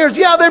 1,000 years,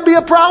 yeah, there'd be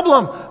a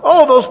problem.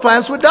 Oh, those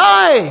plants would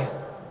die.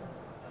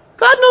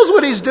 God knows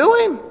what He's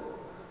doing.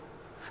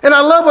 And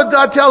I love what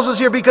God tells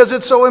us here because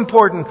it's so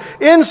important.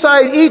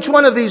 Inside each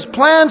one of these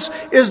plants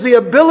is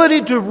the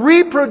ability to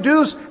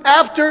reproduce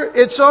after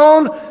its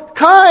own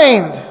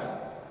kind.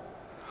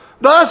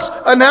 Thus,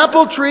 an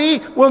apple tree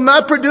will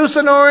not produce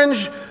an orange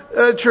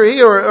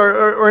tree,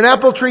 or an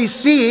apple tree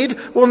seed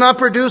will not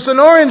produce an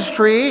orange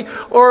tree,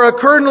 or a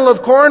kernel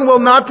of corn will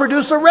not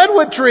produce a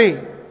redwood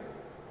tree.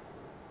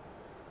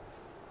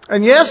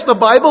 And yes, the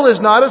Bible is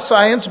not a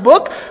science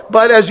book,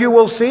 but as you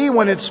will see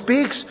when it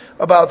speaks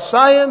about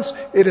science,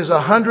 it is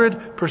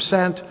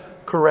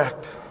 100%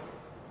 correct.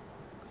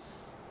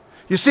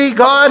 You see,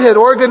 God had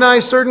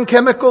organized certain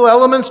chemical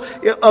elements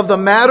of the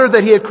matter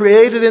that He had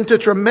created into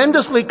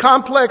tremendously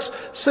complex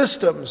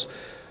systems.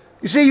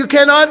 You see, you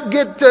cannot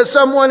get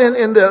someone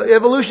in the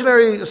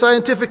evolutionary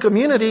scientific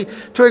community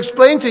to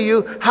explain to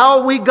you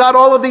how we got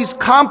all of these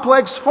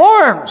complex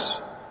forms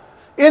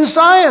in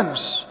science.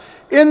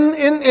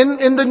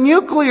 In the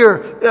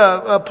nuclear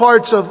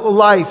parts of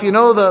life, you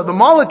know, the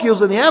molecules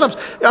and the atoms.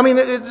 I mean,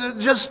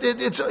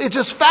 it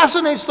just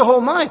fascinates the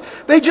whole mind.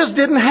 They just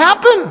didn't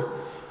happen.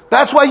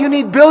 That's why you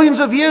need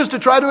billions of years to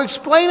try to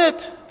explain it.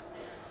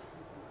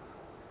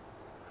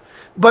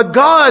 But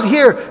God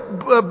here,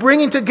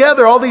 bringing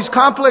together all these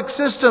complex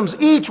systems,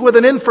 each with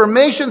an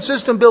information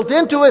system built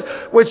into it,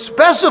 which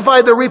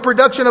specified the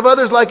reproduction of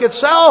others like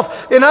itself.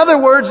 In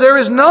other words,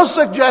 there is no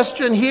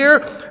suggestion here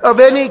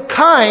of any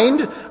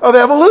kind of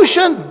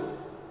evolution.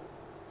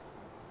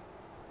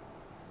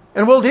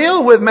 And we'll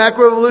deal with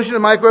macroevolution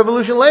and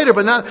microevolution later,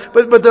 but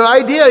the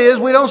idea is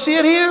we don't see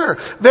it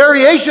here.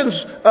 Variations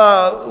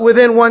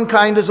within one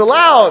kind is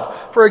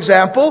allowed. For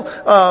example,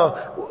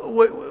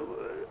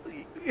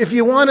 if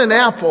you want an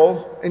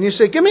apple, and you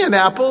say, give me an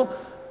apple,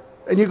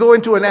 and you go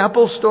into an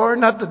apple store,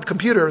 not the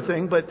computer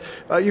thing, but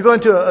you go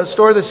into a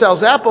store that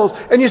sells apples,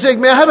 and you say,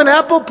 may I have an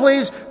apple,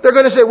 please? They're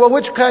going to say, well,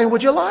 which kind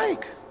would you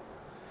like?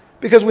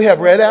 Because we have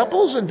red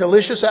apples, and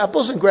delicious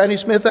apples, and Granny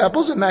Smith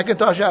apples, and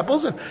Macintosh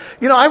apples. And,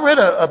 you know, I read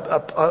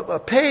a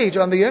page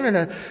on the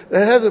internet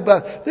that has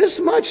about this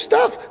much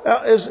stuff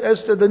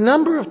as to the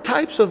number of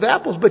types of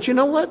apples. But you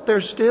know what? They're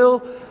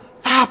still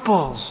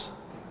apples.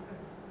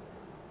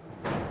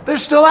 They're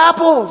still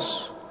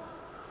apples.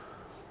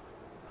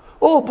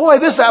 Oh boy,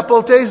 this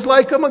apple tastes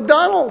like a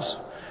McDonald's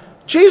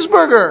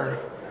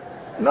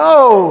cheeseburger.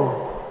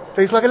 No,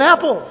 tastes like an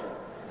apple.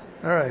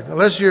 All right,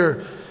 unless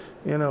your,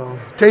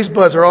 taste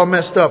buds are all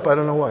messed up. I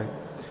don't know why.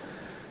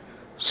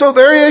 So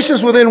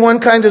variations within one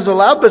kind is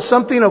allowed, but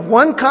something of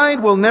one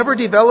kind will never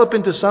develop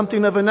into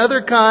something of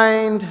another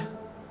kind.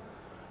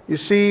 You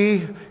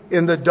see,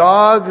 in the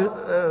dog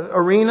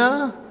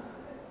arena,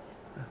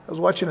 I was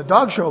watching a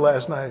dog show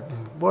last night.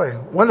 Boy,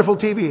 wonderful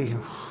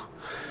TV.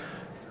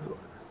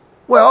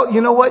 Well,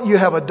 you know what? You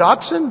have a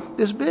dachshund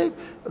this big,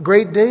 a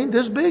Great Dane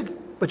this big.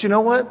 But you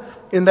know what?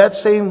 In that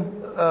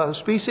same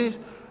species,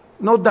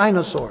 no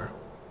dinosaur.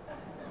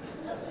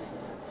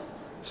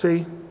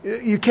 See?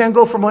 You can't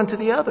go from one to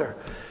the other.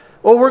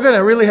 Well, we're going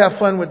to really have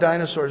fun with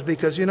dinosaurs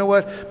because you know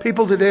what?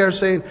 People today are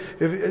saying,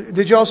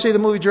 did you all see the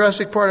movie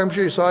Jurassic Park? I'm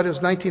sure you saw it. It was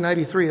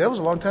 1993. That was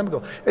a long time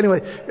ago. Anyway,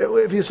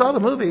 if you saw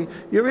the movie,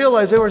 you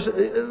realize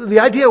the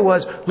idea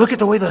was, look at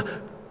the way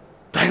the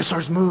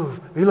dinosaurs move.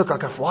 They look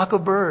like a flock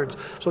of birds.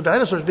 So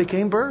dinosaurs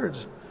became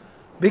birds.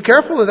 Be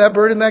careful of that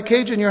bird in that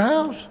cage in your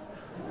house.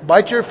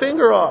 Bite your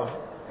finger off.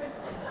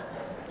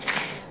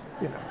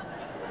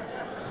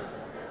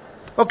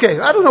 Okay,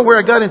 I don't know where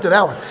I got into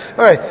that one.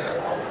 All right.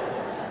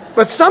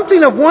 But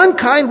something of one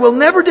kind will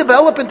never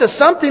develop into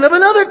something of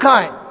another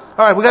kind.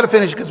 All right, we got to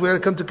finish because we got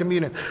to come to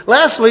communion.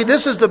 Lastly,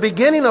 this is the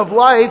beginning of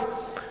life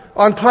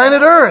on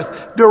planet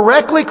Earth,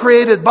 directly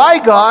created by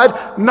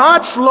God,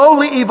 not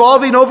slowly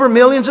evolving over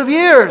millions of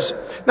years.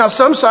 Now,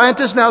 some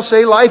scientists now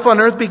say life on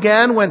Earth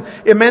began when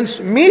immense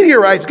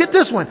meteorites, get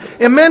this one,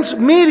 immense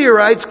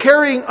meteorites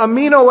carrying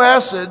amino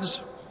acids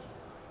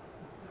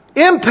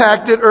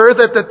impacted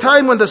Earth at the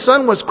time when the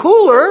sun was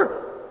cooler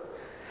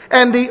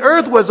and the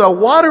Earth was a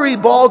watery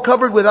ball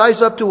covered with ice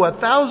up to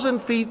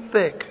 1,000 feet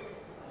thick.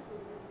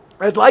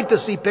 I'd like to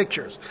see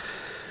pictures.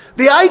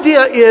 The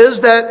idea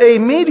is that a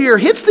meteor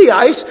hits the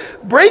ice,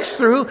 breaks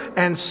through,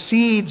 and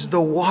seeds the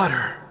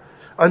water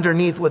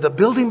underneath with the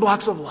building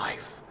blocks of life,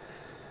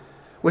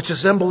 which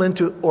assemble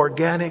into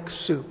organic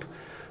soup.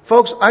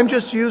 Folks, I'm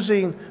just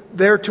using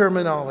their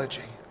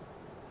terminology.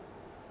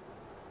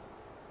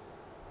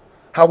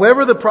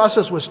 However the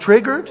process was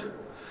triggered,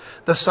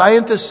 the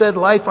scientists said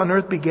life on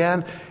Earth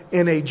began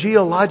in a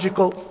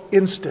geological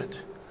instant.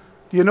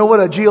 Do you know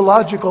what a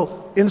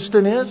geological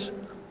instant is?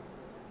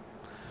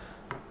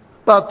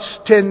 About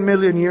 10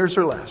 million years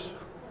or less.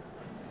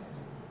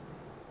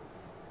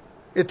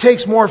 It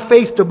takes more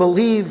faith to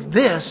believe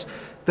this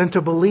than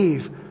to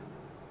believe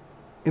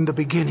In the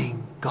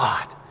beginning,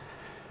 God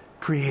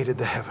created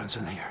the heavens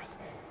and the earth.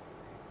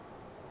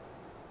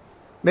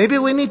 Maybe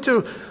we need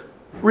to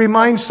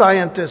remind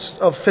scientists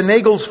of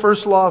Finagle's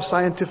first law of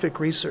scientific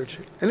research.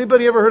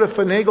 Anybody ever heard of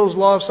Finagle's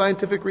law of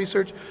scientific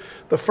research?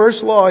 The first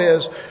law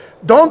is,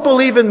 don't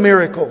believe in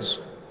miracles.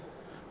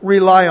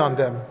 Rely on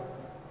them.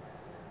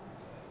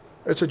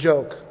 It's a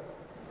joke.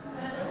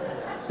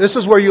 This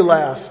is where you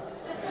laugh.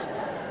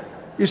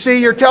 You see,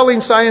 you're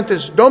telling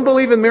scientists, don't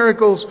believe in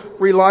miracles,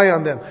 rely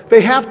on them.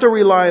 They have to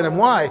rely on them.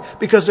 Why?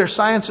 Because their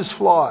science is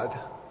flawed.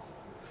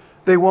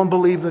 They won't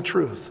believe the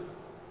truth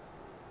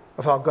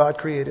of how God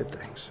created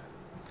things.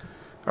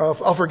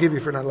 I'll forgive you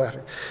for not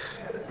laughing.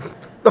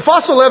 The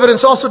fossil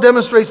evidence also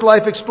demonstrates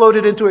life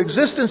exploded into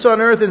existence on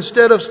earth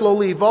instead of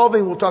slowly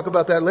evolving. We'll talk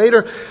about that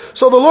later.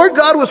 So the Lord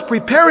God was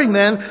preparing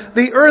then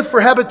the earth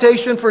for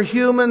habitation for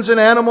humans and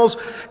animals,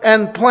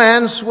 and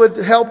plants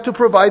would help to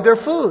provide their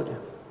food.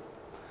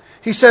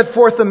 He set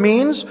forth the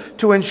means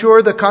to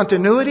ensure the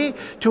continuity,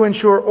 to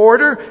ensure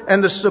order,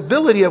 and the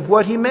stability of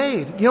what He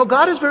made. You know,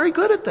 God is very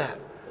good at that.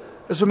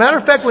 As a matter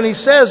of fact, when He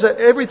says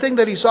that everything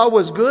that He saw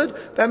was good,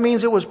 that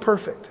means it was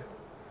perfect.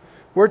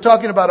 We're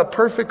talking about a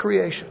perfect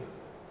creation.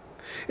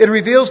 It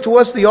reveals to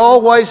us the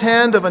all-wise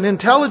hand of an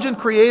intelligent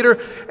Creator,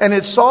 and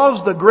it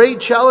solves the great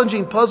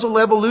challenging puzzle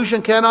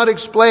evolution cannot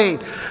explain.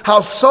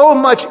 How so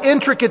much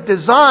intricate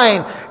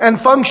design and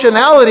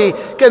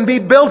functionality can be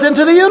built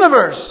into the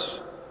universe.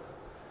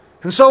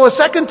 And so a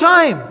second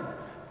time,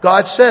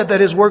 God said that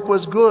His work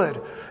was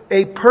good.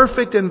 A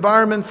perfect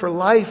environment for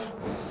life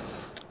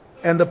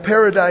and the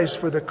paradise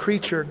for the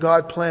creature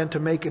God planned to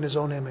make in His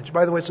own image.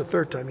 By the way, it's the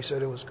third time He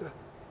said it was good.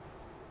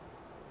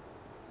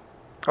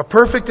 A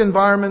perfect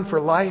environment for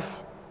life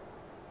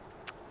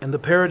and the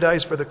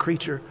paradise for the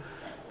creature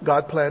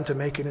God planned to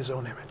make in His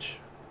own image.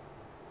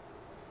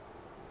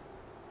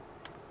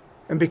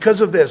 And because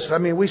of this, I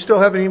mean, we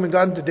still haven't even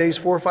gotten to days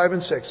 4, 5,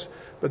 and 6.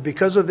 But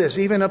because of this,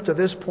 even up to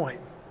this point,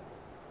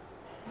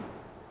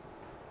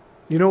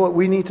 you know what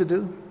we need to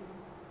do?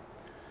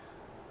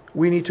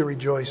 We need to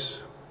rejoice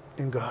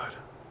in God.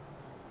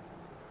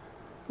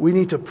 We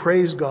need to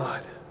praise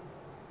God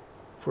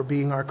for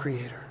being our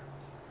Creator.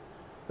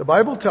 The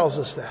Bible tells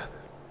us that.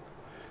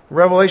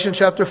 Revelation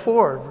chapter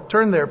 4.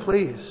 Turn there,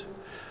 please.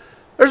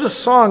 There's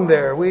a song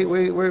there. We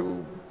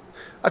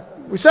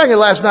sang it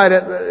last night.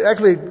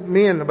 Actually,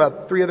 me and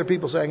about 3 other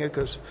people sang it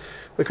because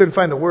we couldn't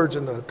find the words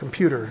in the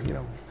computer. You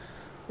know,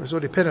 we're so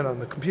dependent on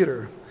the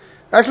computer.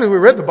 Actually, we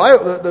read the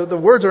Bible. The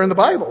words are in the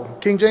Bible,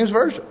 King James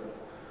Version.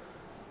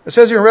 It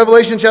says here in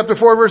Revelation chapter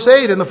 4, verse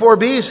 8, and the 4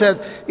 beasts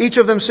had each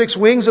of them 6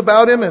 wings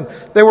about him, and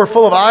they were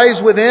full of eyes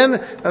within,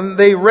 and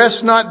they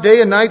rest not day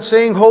and night,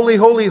 saying, Holy,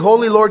 holy,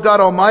 holy, Lord God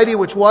Almighty,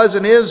 which was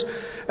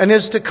and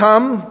is to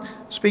come.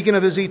 Speaking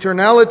of His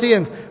eternality,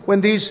 and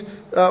when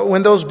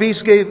those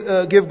beasts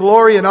give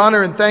glory and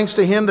honor and thanks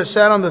to Him that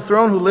sat on the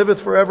throne, who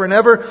liveth forever and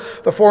ever,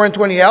 the 24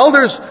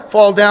 elders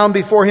fall down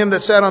before Him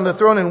that sat on the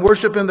throne and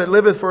worship Him that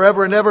liveth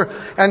forever and ever,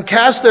 and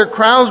cast their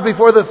crowns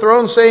before the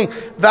throne, saying,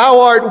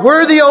 Thou art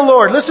worthy, O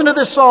Lord. Listen to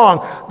this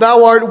song.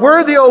 Thou art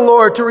worthy, O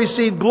Lord, to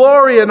receive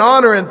glory and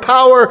honor and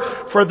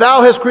power, for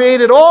Thou hast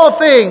created all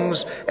things,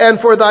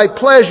 and for Thy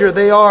pleasure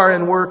they are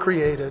and were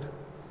created.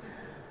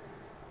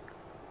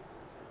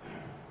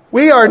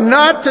 We are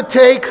not to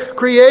take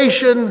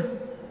creation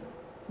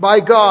by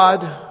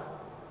God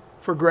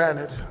for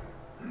granted.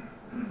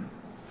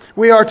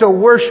 We are to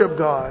worship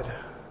God.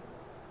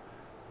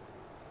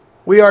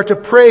 We are to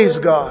praise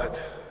God.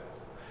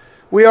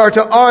 We are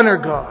to honor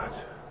God.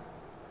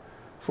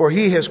 For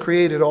He has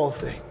created all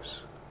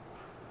things.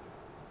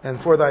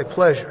 And for Thy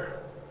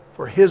pleasure,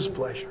 for His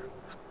pleasure,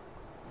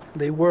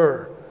 they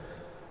are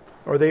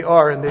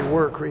and they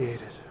were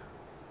created.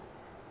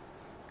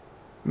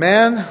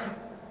 Man,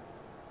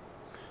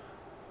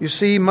 you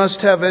see,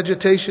 must have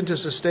vegetation to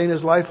sustain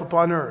his life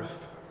upon earth.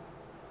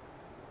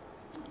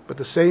 But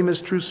the same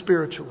is true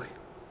spiritually.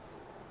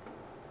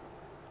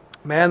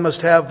 Man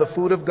must have the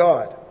food of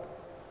God.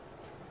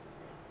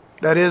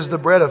 That is, the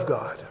bread of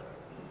God,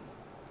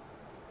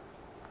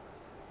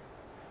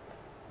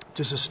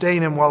 to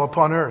sustain him while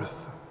upon earth,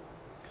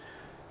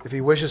 if he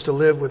wishes to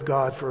live with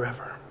God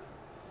forever.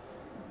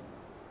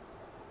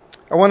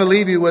 I want to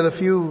leave you with a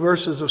few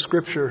verses of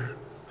Scripture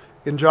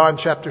in John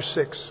chapter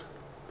 6.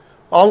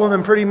 All of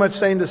them pretty much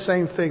saying the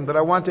same thing, but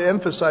I want to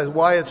emphasize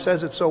why it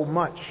says it so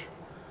much.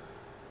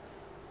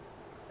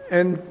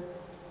 And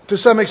to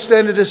some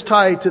extent it is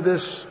tied to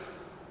this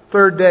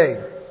third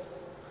day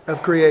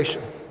of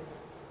creation.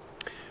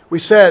 We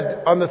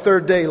said on the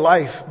third day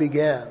life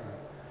began.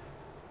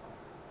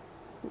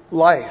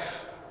 Life,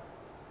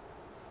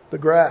 the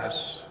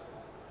grass,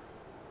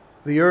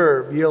 the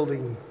herb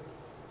yielding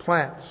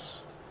plants,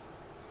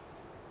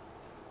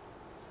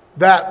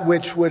 that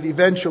which would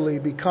eventually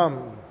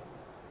become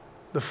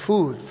the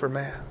food for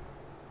man.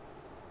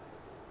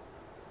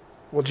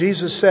 Well,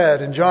 Jesus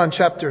said in John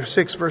chapter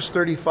 6, verse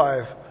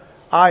 35,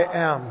 I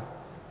am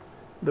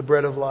the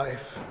bread of life.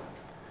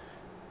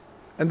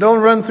 And don't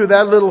run through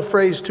that little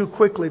phrase too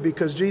quickly,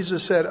 because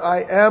Jesus said,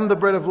 I am the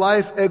bread of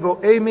life,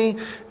 ego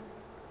eimi,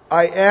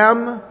 I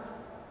am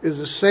is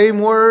the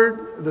same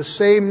word, the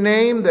same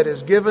name that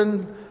is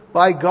given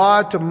by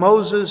God to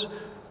Moses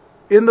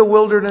in the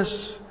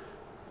wilderness,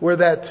 where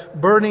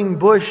that burning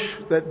bush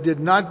that did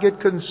not get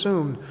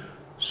consumed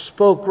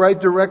spoke right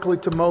directly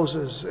to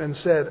Moses and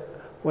said,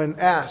 when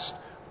asked,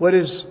 "What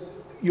is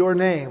your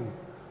name?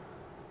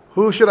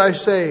 Who should I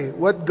say?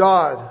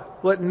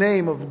 What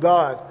name of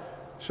God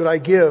should I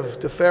give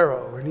to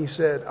Pharaoh?" And he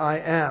said, "I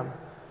am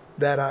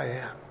that I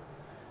am."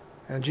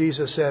 And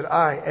Jesus said,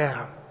 "I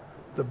am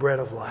the bread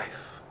of life.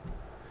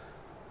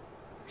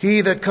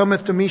 He that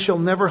cometh to me shall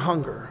never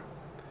hunger,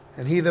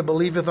 and he that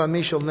believeth on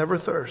me shall never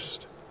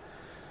thirst."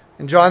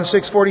 In John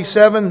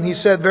 6:47, he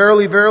said,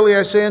 "Verily, verily,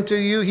 I say unto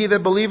you, he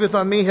that believeth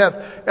on me hath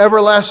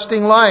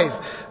everlasting life."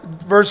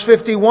 Verse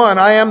 51,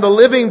 "I am the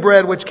living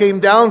bread which came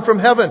down from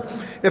heaven.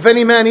 If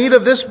any man eat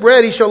of this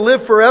bread, he shall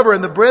live forever.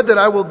 And the bread that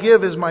I will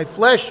give is my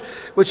flesh,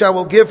 which I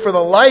will give for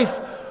the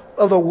life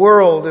of the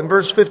world." In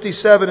verse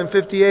 57 and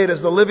 58,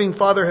 "As the living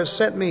Father has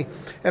sent me,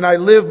 and I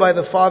live by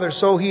the Father,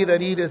 so he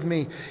that eateth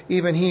me,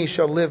 even he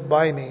shall live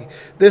by me.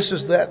 This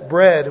is that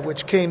bread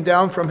which came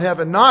down from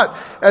heaven, not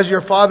as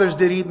your fathers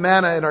did eat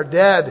manna and are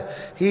dead.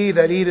 He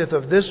that eateth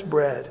of this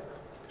bread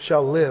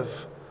shall live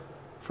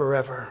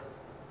forever."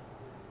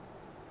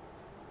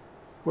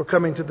 We're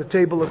coming to the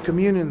table of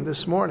communion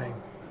this morning.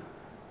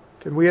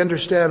 Can we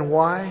understand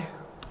why?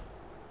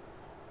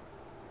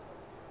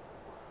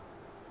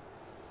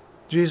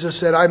 Jesus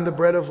said, "I'm the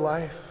bread of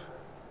life."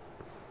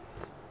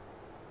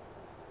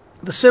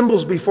 The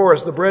symbols before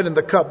us, the bread and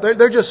the cup,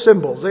 they're just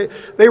symbols.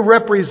 They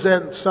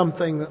represent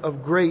something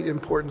of great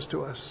importance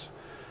to us.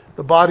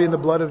 The body and the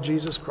blood of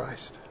Jesus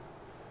Christ.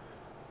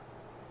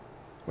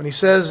 When he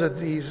says that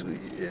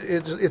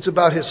it's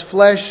about His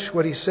flesh,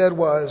 what He said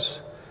was,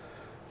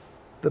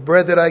 "The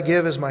bread that I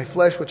give is my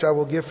flesh, which I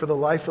will give for the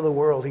life of the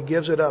world." He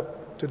gives it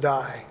up to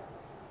die.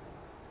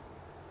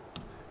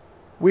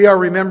 We are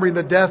remembering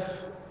the death,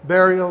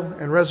 burial,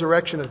 and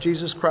resurrection of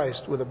Jesus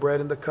Christ with the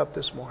bread and the cup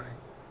this morning.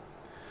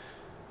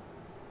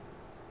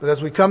 But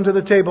as we come to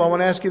the table, I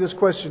want to ask you this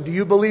question. Do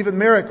you believe in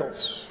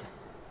miracles?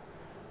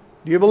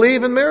 Do you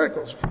believe in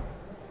miracles?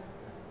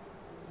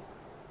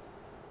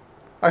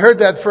 I heard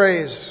that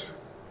phrase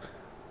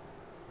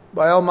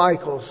by Al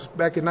Michaels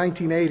back in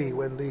 1980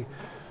 when the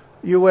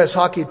U.S.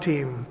 hockey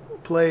team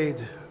played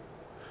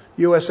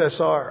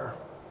USSR.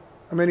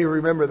 How many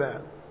remember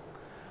that?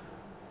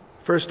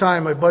 First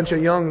time a bunch of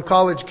young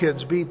college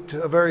kids beat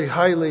a very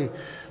highly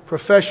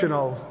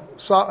professional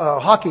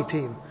hockey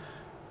team.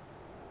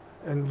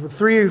 And with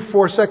 3 or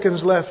 4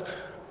 seconds left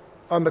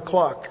on the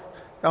clock,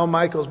 Al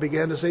Michaels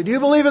began to say, "Do you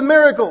believe in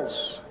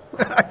miracles?"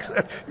 I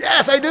said,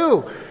 "Yes, I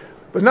do.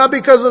 But not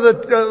because of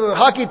the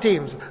hockey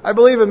teams. I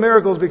believe in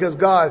miracles because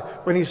God,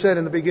 when He said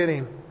in the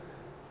beginning,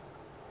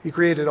 He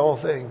created all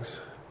things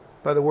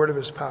by the word of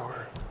His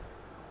power.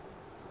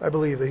 I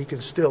believe that He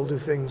can still do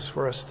things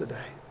for us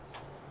today.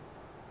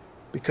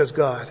 Because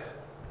God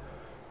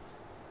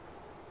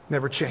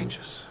never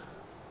changes.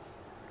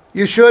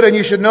 You should, and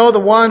you should know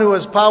the one who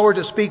has power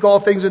to speak all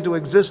things into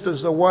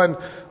existence, the one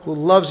who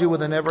loves you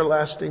with an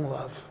everlasting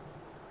love.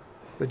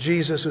 The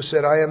Jesus who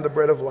said, "I am the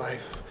bread of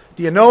life."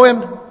 Do you know Him?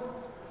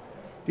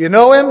 Do you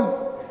know Him?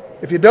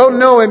 If you don't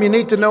know Him, you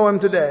need to know Him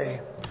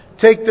today.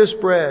 Take this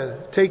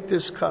bread, take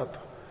this cup,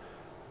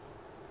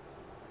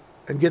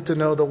 and get to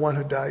know the one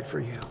who died for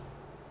you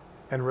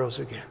and rose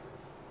again.